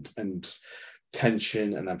and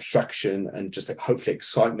tension and abstraction and just hopefully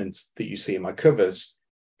excitement that you see in my covers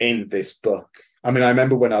in this book. I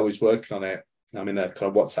remember when I was working on it, I'm in a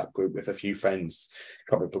kind of WhatsApp group with a few friends,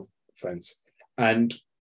 comic book friends, and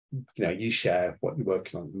you share what you're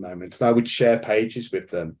working on at the moment. And I would share pages with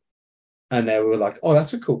them, and they were like, "Oh,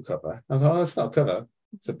 that's a cool cover." I was like, "Oh, it's not a cover,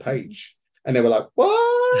 it's a page." And they were like, "What?"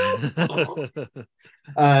 But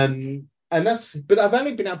I've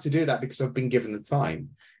only been able to do that because I've been given the time,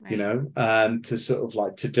 right. To sort of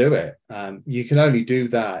like to do it. You can only do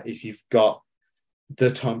that if you've got the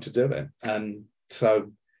time to do it. And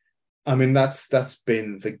so, that's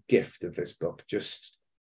been the gift of this book. Just,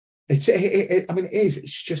 it's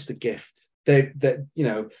just a gift. That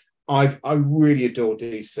I really adore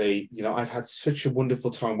DC. You know, I've had such a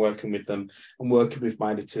wonderful time working with them and working with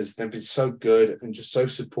my editors. They've been so good and just so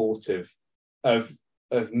supportive of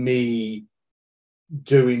me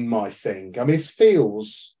doing my thing. I mean, it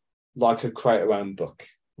feels like a create your own book.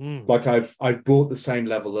 Like I've brought the same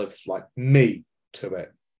level of like me to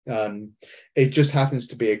it. It just happens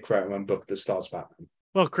to be a create your own book that stars Batman.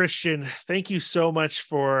 Well, Christian, thank you so much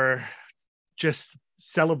for just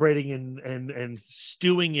celebrating and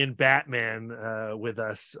stewing in Batman with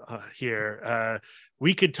us here.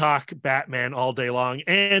 We could talk Batman all day long,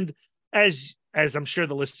 and as I'm sure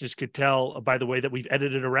the listeners could tell by the way that we've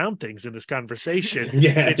edited around things in this conversation,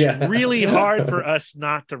 it's really hard for us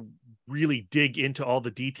not to really dig into all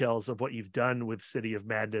the details of what you've done with City of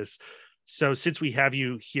Madness. So since we have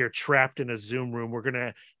you here trapped in a Zoom room, we're going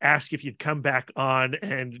to ask if you'd come back on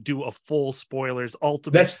and do a full spoilers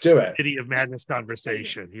ultimate Let's do it. City of Madness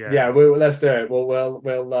conversation. Let's do it. We'll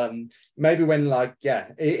maybe when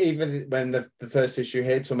even when the first issue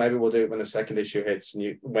hits, or maybe we'll do it when the second issue hits,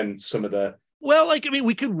 and when some of the. Well, like, I mean,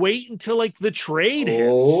 we could wait until like the trade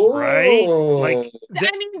hits, right? Like,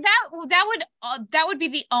 I mean, that would be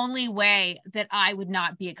the only way that I would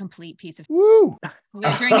not be a complete piece of Woo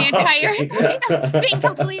during the entire being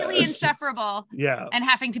completely insufferable. Yeah, and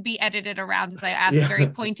having to be edited around as I ask very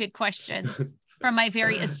pointed questions from my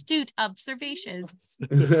very astute observations.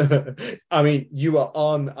 I mean, you are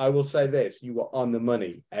on. I will say this: you are on the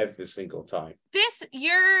money every single time.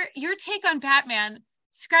 Your take on Batman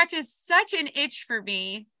scratches such an itch for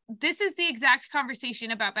me. This is the exact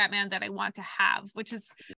conversation about Batman that I want to have, which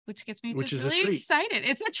gets me just really excited.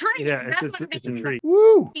 It's a treat. Yeah, it's a treat.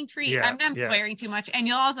 Woo! Treat. Yeah, I'm not blaring too much, and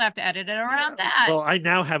you'll also have to edit it around that. Well, I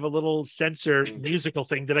now have a little censor musical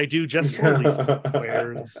thing that I do just for these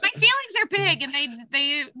squares. My feelings are big, and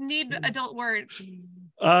they need adult words.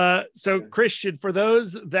 So Christian, for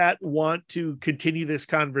those that want to continue this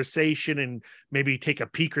conversation and maybe take a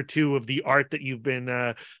peek or two of the art that you've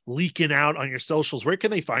been leaking out on your socials, where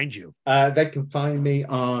can they find you? They can find me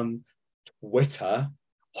on Twitter.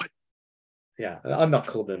 What? Yeah, I'm not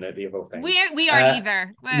called an the other thing. We aren't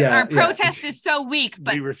either. Our protest is so weak,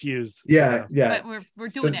 but we refuse. Yeah. But we're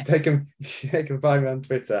doing it. They can find me on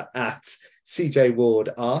Twitter at CJ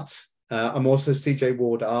Ward Art. I'm also CJ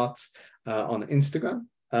Ward Art on Instagram.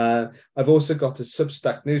 I've also got a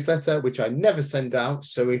Substack newsletter, which I never send out.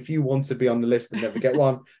 So if you want to be on the list and never get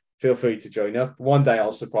one, feel free to join up. One day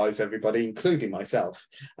I'll surprise everybody, including myself.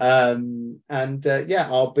 I'll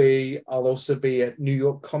also be at New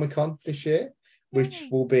York Comic Con this year, which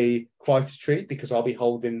will be quite a treat because I'll be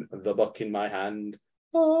holding the book in my hand.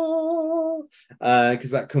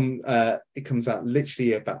 Because it comes out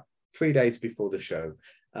literally about 3 days before the show.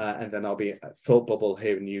 And then I'll be at Thought Bubble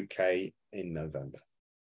here in the UK in November.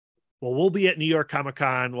 Well, we'll be at New York Comic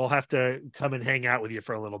Con. We'll have to come and hang out with you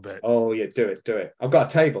for a little bit. Oh yeah, do it. I've got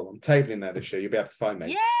a table. I'm tabling there this year. You'll be able to find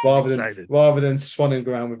me. Yeah. Rather than swanning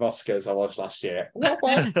around with Oscars I watched last year.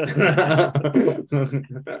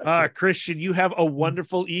 Christian, you have a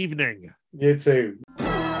wonderful evening. You too.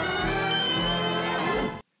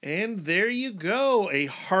 And there you go, a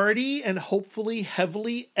hearty and hopefully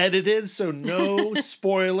heavily edited, so no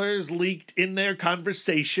spoilers leaked in their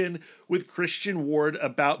conversation with Christian Ward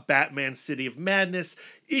about Batman City of Madness,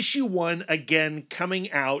 issue 1, again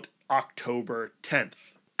coming out October 10th.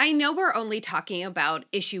 I know we're only talking about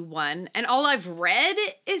issue 1, and all I've read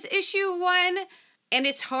is issue 1, and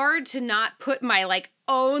it's hard to not put my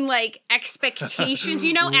own expectations.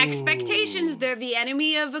 Expectations, they're the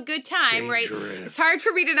enemy of a good time, right? It's hard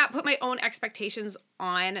for me to not put my own expectations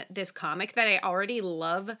on this comic that I already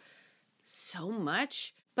love so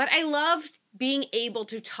much. But I love being able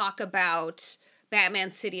to talk about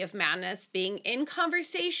Batman City of Madness being in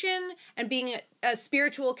conversation and being a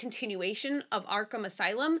spiritual continuation of Arkham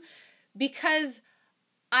Asylum, because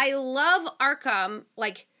I love Arkham,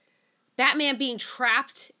 Batman being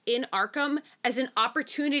trapped in Arkham as an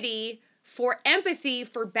opportunity for empathy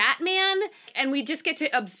for Batman, and we just get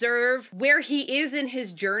to observe where he is in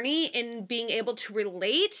his journey in being able to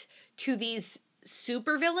relate to these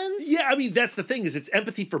supervillains. Yeah, I mean, that's the thing, is it's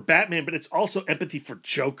empathy for Batman, but it's also empathy for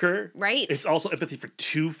Joker. Right. It's also empathy for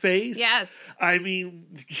Two-Face. Yes. I mean,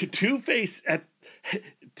 Two-Face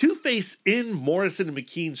in Morrison and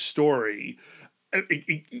McKean's story,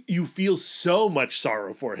 you feel so much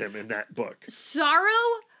sorrow for him in that book.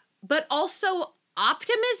 Sorrow, but also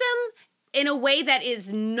optimism in a way that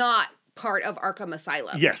is not part of Arkham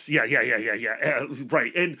Asylum. Yes, yeah.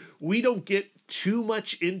 Right. And we don't get too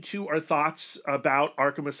much into our thoughts about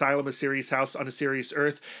Arkham Asylum, A Serious House on a Serious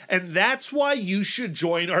Earth, and that's why you should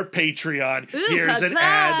join our Patreon. Ooh, Here's plug, an plug.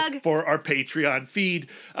 ad for our Patreon feed.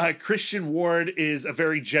 Christian Ward is a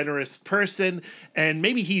very generous person, and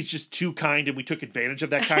maybe he's just too kind and we took advantage of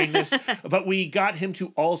that kindness, but we got him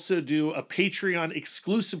to also do a Patreon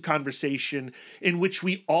exclusive conversation in which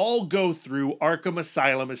we all go through Arkham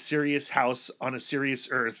Asylum, A Serious House on a Serious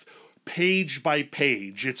Earth, page by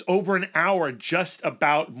page. It's over an hour just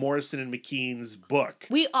about Morrison and McKean's book.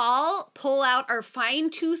 We all pull out our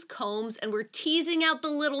fine-tooth combs and we're teasing out the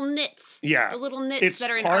little nits. Yeah. The little nits It's that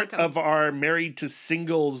are in part Arkham. of our Married to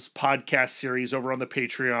Singles podcast series over on the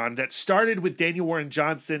Patreon that started with Daniel Warren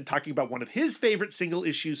Johnson talking about one of his favorite single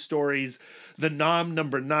issue stories, The Nom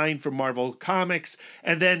 #9 from Marvel Comics.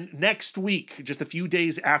 And then next week, just a few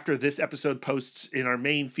days after this episode posts in our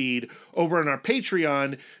main feed, over on our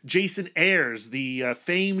Patreon, Jason Ayers, the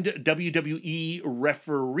famed WWE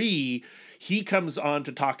referee, he comes on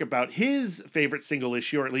to talk about his favorite single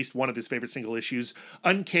issue, or at least one of his favorite single issues,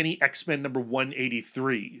 Uncanny X-Men number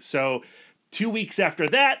 183. So 2 weeks after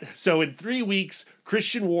that, so in 3 weeks,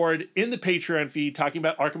 Christian Ward in the Patreon feed talking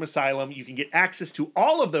about Arkham Asylum. You can get access to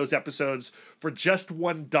all of those episodes for just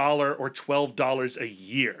 $1 or $12 a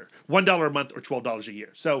year. $1 a month or $12 a year.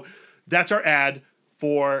 So that's our ad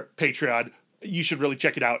for Patreon. You should really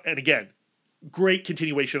check it out. And again, great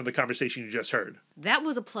continuation of the conversation you just heard. That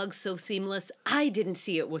was a plug so seamless, I didn't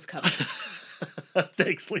see it was coming.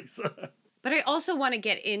 Thanks, Lisa. But I also want to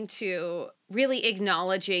get into really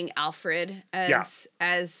acknowledging Alfred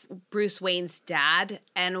as Bruce Wayne's dad,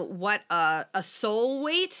 and what a soul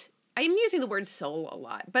weight. I'm using the word soul a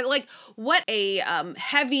lot, but like what a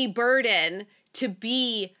heavy burden to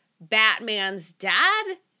be Batman's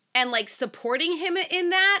dad, and like supporting him in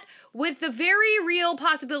that, with the very real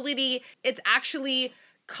possibility it's actually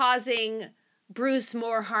causing Bruce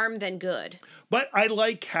more harm than good. But I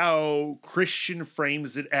like how Christian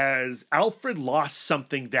frames it as Alfred lost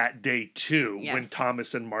something that day too, Yes. when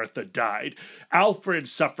Thomas and Martha died. Alfred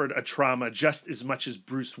suffered a trauma just as much as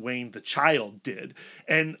Bruce Wayne, the child, did.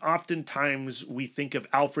 And oftentimes we think of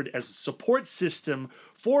Alfred as a support system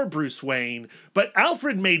for Bruce Wayne, but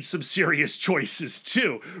Alfred made some serious choices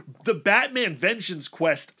too. The Batman Vengeance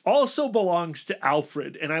quest also belongs to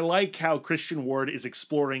Alfred, and I like how Christian Ward is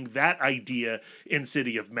exploring that idea in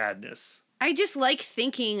City of Madness. I just like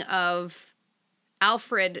thinking of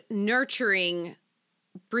Alfred nurturing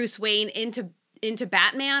Bruce Wayne into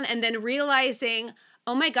Batman, and then realizing,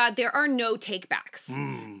 oh my God, there are no takebacks.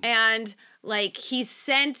 And like he's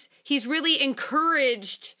really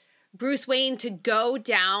encouraged Bruce Wayne to go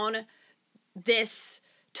down this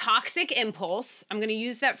toxic impulse. I'm going to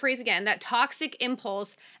use that phrase again, that toxic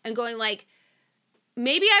impulse, and going like,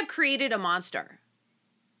 maybe I've created a monster.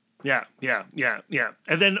 Yeah.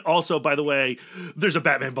 And then also, by the way, there's a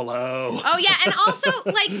Batman below. Oh, yeah. And also,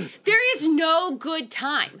 like, there is no good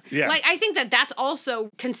time. Yeah. Like, I think that that's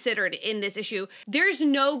also considered in this issue. There's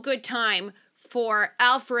no good time for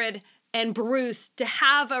Alfred and Bruce to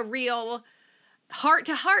have a real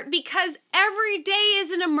heart-to-heart, because every day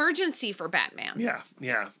is an emergency for Batman. Yeah.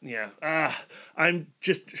 I'm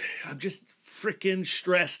just freaking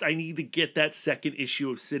stressed. I need to get that second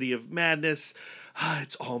issue of City of Madness.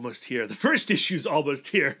 It's almost here. The first issue's almost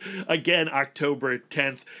here. Again, October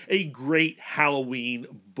 10th. A great Halloween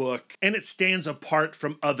book. And it stands apart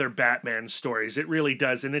from other Batman stories. It really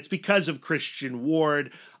does. And it's because of Christian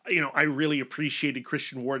Ward. I really appreciated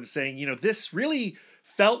Christian Ward saying, this really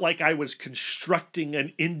felt like I was constructing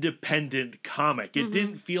an independent comic. It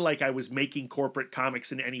didn't feel like I was making corporate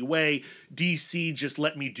comics in any way. DC just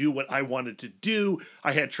let me do what I wanted to do.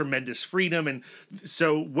 I had tremendous freedom. And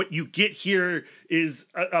so what you get here is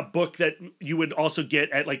a book that you would also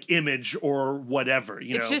get at like Image or whatever.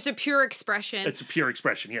 It's just a pure expression. It's a pure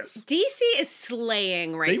expression, yes. DC is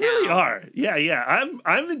slaying right now. They really are. Yeah.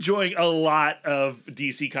 I'm enjoying a lot of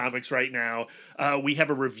DC comics right now. We have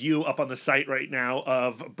a review up on the site right now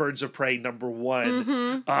of Birds of Prey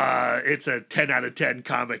 #1. It's a 10 out of 10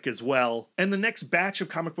 comic as well. And the next batch of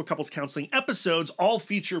Comic Book Couples Counseling episodes all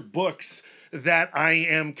feature books that I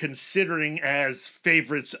am considering as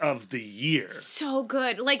favorites of the year. So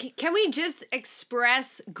good. Like, can we just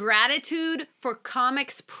express gratitude for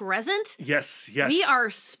comics present? Yes. We are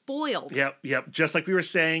spoiled. Yep. Just like we were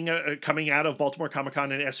saying, coming out of Baltimore Comic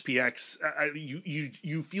Con and SPX,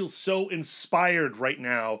 you feel so inspired right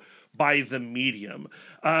now by the medium.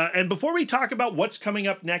 And before we talk about what's coming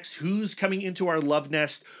up next, who's coming into our love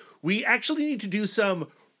nest, we actually need to do some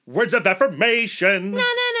words of affirmation.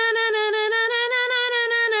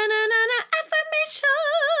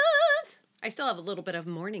 I still have a little bit of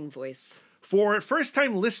morning voice. For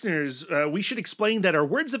first-time listeners, we should explain that our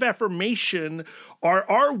words of affirmation are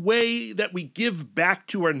our way that we give back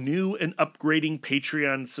to our new and upgrading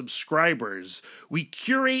Patreon subscribers. We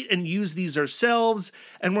curate and use these ourselves,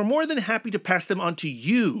 and we're more than happy to pass them on to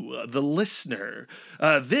you, the listener.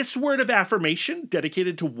 This word of affirmation,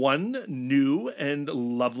 dedicated to one new and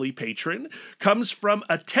lovely patron, comes from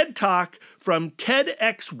a TED Talk from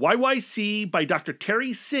TEDxYYC by Dr.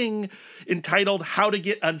 Terry Singh entitled How to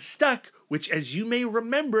Get Unstuck, which, as you may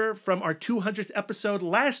remember from our 200th episode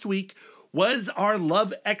last week, was our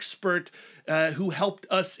love expert who helped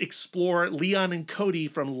us explore Leon and Cody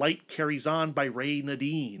from Light Carries On by Ray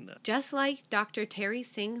Nadine. Just like Dr. Terry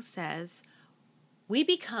Singh says, we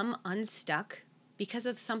become unstuck because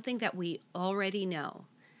of something that we already know.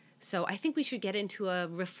 So I think we should get into a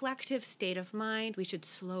reflective state of mind. We should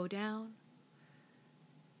slow down,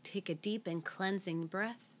 take a deep and cleansing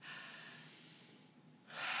breath.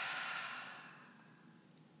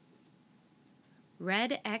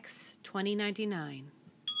 Red X 2099.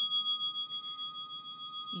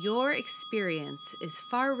 Your experience is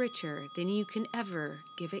far richer than you can ever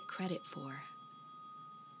give it credit for.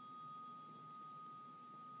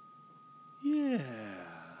 Yeah,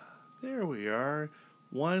 there we are.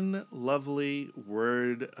 One lovely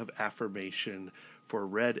word of affirmation for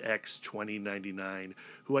Red X 2099,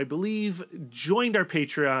 who I believe joined our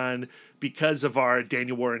Patreon because of our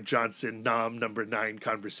Daniel Warren Johnson Nom number 9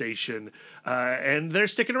 conversation. And they're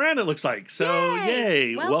sticking around, it looks like. So,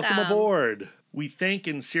 yay. Welcome aboard. We thank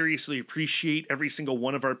and seriously appreciate every single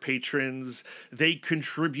one of our patrons. They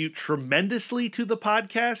contribute tremendously to the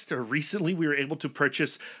podcast. Recently, we were able to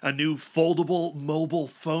purchase a new foldable mobile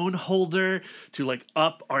phone holder to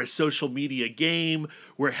up our social media game.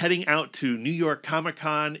 We're heading out to New York Comic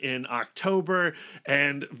Con in October,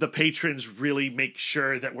 and the patrons really make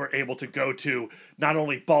sure that we're able to go to not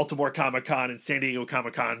only Baltimore Comic Con and San Diego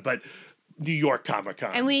Comic Con, but New York Comic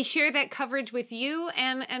Con. And we share that coverage with you,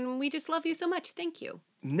 and we just love you so much. Thank you.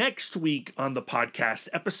 Next week on the podcast,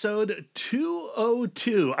 episode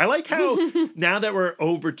 202. I like how now that we're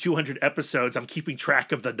over 200 episodes, I'm keeping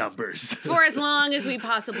track of the numbers. For as long as we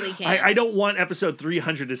possibly can. I don't want episode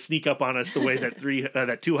 300 to sneak up on us the way that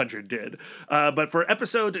that 200 did. But for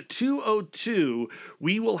episode 202,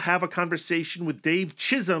 we will have a conversation with Dave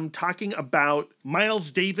Chisholm talking about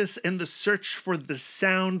Miles Davis and the Search for the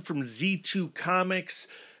Sound from Z2 Comics.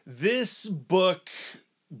 This book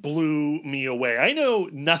blew me away. I know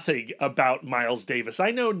nothing about Miles Davis.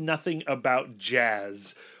 I know nothing about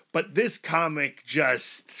jazz, but this comic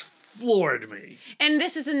just floored me. And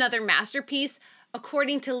this is another masterpiece,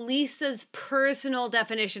 according to Lisa's personal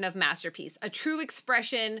definition of masterpiece, a true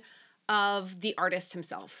expression of the artist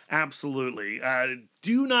himself. Absolutely.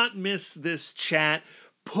 Do not miss this chat.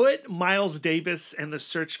 Put Miles Davis and the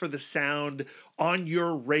Search for the Sound on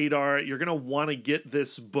your radar. You're going to want to get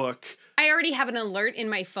this book. I already have an alert in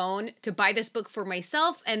my phone to buy this book for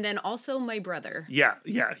myself and then also my brother. Yeah.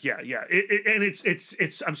 And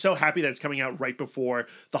it's I'm so happy that it's coming out right before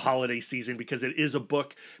the holiday season because it is a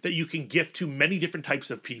book that you can gift to many different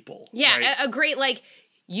types of people. Yeah, right? a great,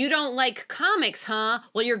 you don't like comics, huh?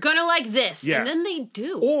 Well, you're gonna like this. Yeah. And then they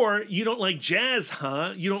do. Or you don't like jazz,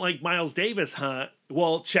 huh? You don't like Miles Davis, huh?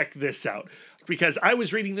 Well, check this out. Because I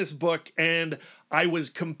was reading this book and I was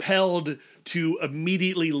compelled to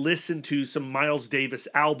immediately listen to some Miles Davis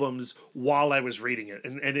albums while I was reading it.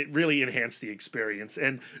 And it really enhanced the experience.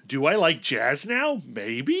 And do I like jazz now?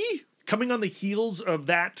 Maybe. Coming on the heels of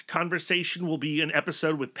that conversation will be an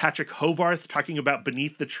episode with Patrick Hovarth talking about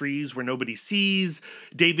Beneath the Trees Where Nobody Sees,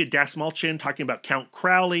 David Dasmalchian talking about Count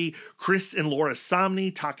Crowley, Chris and Laura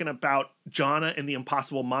Somni talking about Jonna and the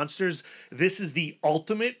Impossible Monsters. This is the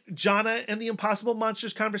ultimate Jonna and the Impossible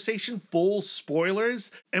Monsters conversation, full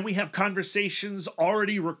spoilers. And we have conversations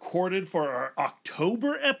already recorded for our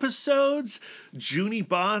October episodes. Junie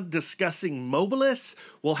Bond discussing Mobilis.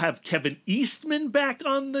 We'll have Kevin Eastman back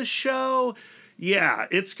on the show. Yeah,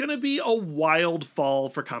 it's going to be a wild fall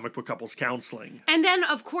for Comic Book Couples Counseling. And then,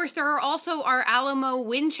 of course, there are also our Alamo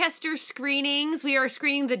Winchester screenings. We are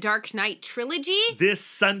screening the Dark Knight trilogy. This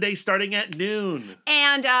Sunday starting at noon.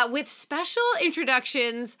 And with special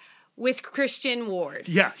introductions with Christian Ward.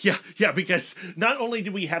 Yeah, because not only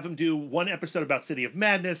did we have him do one episode about City of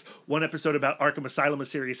Madness, one episode about Arkham Asylum, A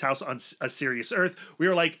Serious House on A Serious Earth, we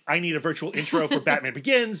were like, I need a virtual intro for Batman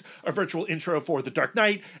Begins, a virtual intro for The Dark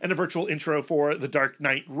Knight, and a virtual intro for The Dark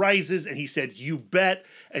Knight Rises, and he said, you bet,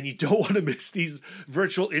 and you don't want to miss these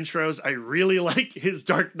virtual intros. I really like his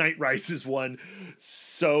Dark Knight Rises one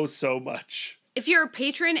so much. If you're a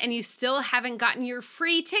patron and you still haven't gotten your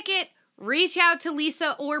free ticket, reach out to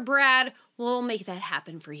Lisa or Brad. We'll make that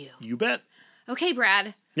happen for you. You bet. Okay,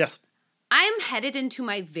 Brad. Yes. I am headed into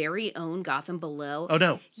my very own Gotham Below. Oh,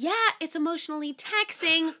 no. Yeah, it's emotionally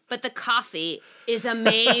taxing, but the coffee is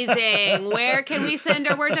amazing. Where can we send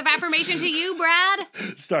our words of affirmation to you, Brad?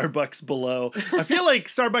 Starbucks Below. I feel like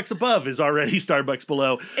Starbucks Above is already Starbucks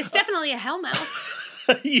Below. It's definitely a hellmouth.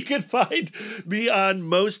 You can find me on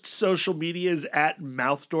most social medias at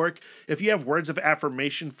MouthDork. If you have words of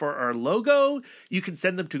affirmation for our logo, you can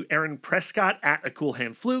send them to Aaron Prescott at A Cool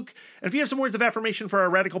Hand Fluke. And if you have some words of affirmation for our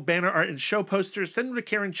radical banner art and show posters, send them to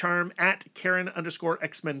Karen Charm at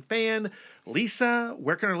Karen_X-Men fan. Lisa,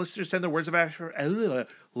 where can our listeners send their words of affirmation?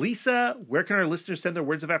 Lisa, where can our listeners send their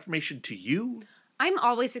words of affirmation to you? I'm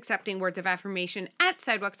always accepting words of affirmation at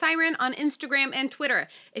Sidewalk Siren on Instagram and Twitter.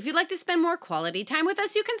 If you'd like to spend more quality time with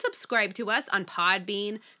us, you can subscribe to us on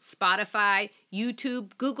Podbean, Spotify,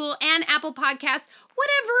 YouTube, Google, and Apple Podcasts.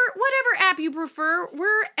 Whatever app you prefer,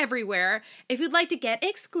 we're everywhere. If you'd like to get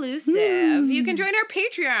exclusive, you can join our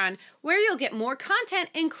Patreon, where you'll get more content,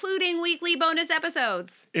 including weekly bonus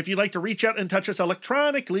episodes. If you'd like to reach out and touch us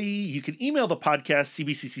electronically, you can email the podcast,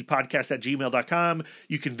 cbccpodcast@gmail.com.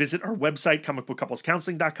 You can visit our website,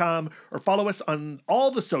 comicbookcouplescounseling.com, or follow us on all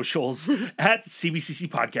the socials at CBCC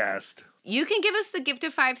Podcast. You can give us the gift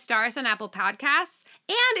of 5 stars on Apple Podcasts.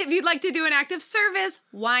 And if you'd like to do an act of service,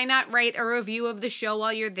 why not write a review of the show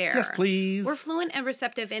while you're there? Yes, please. We're fluent and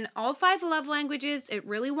receptive in all 5 love languages. It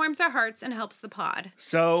really warms our hearts and helps the pod.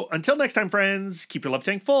 So until next time, friends, keep your love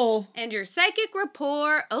tank full. And your psychic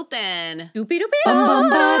rapport open. Bum bum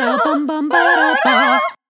ba da bum bum ba da ba.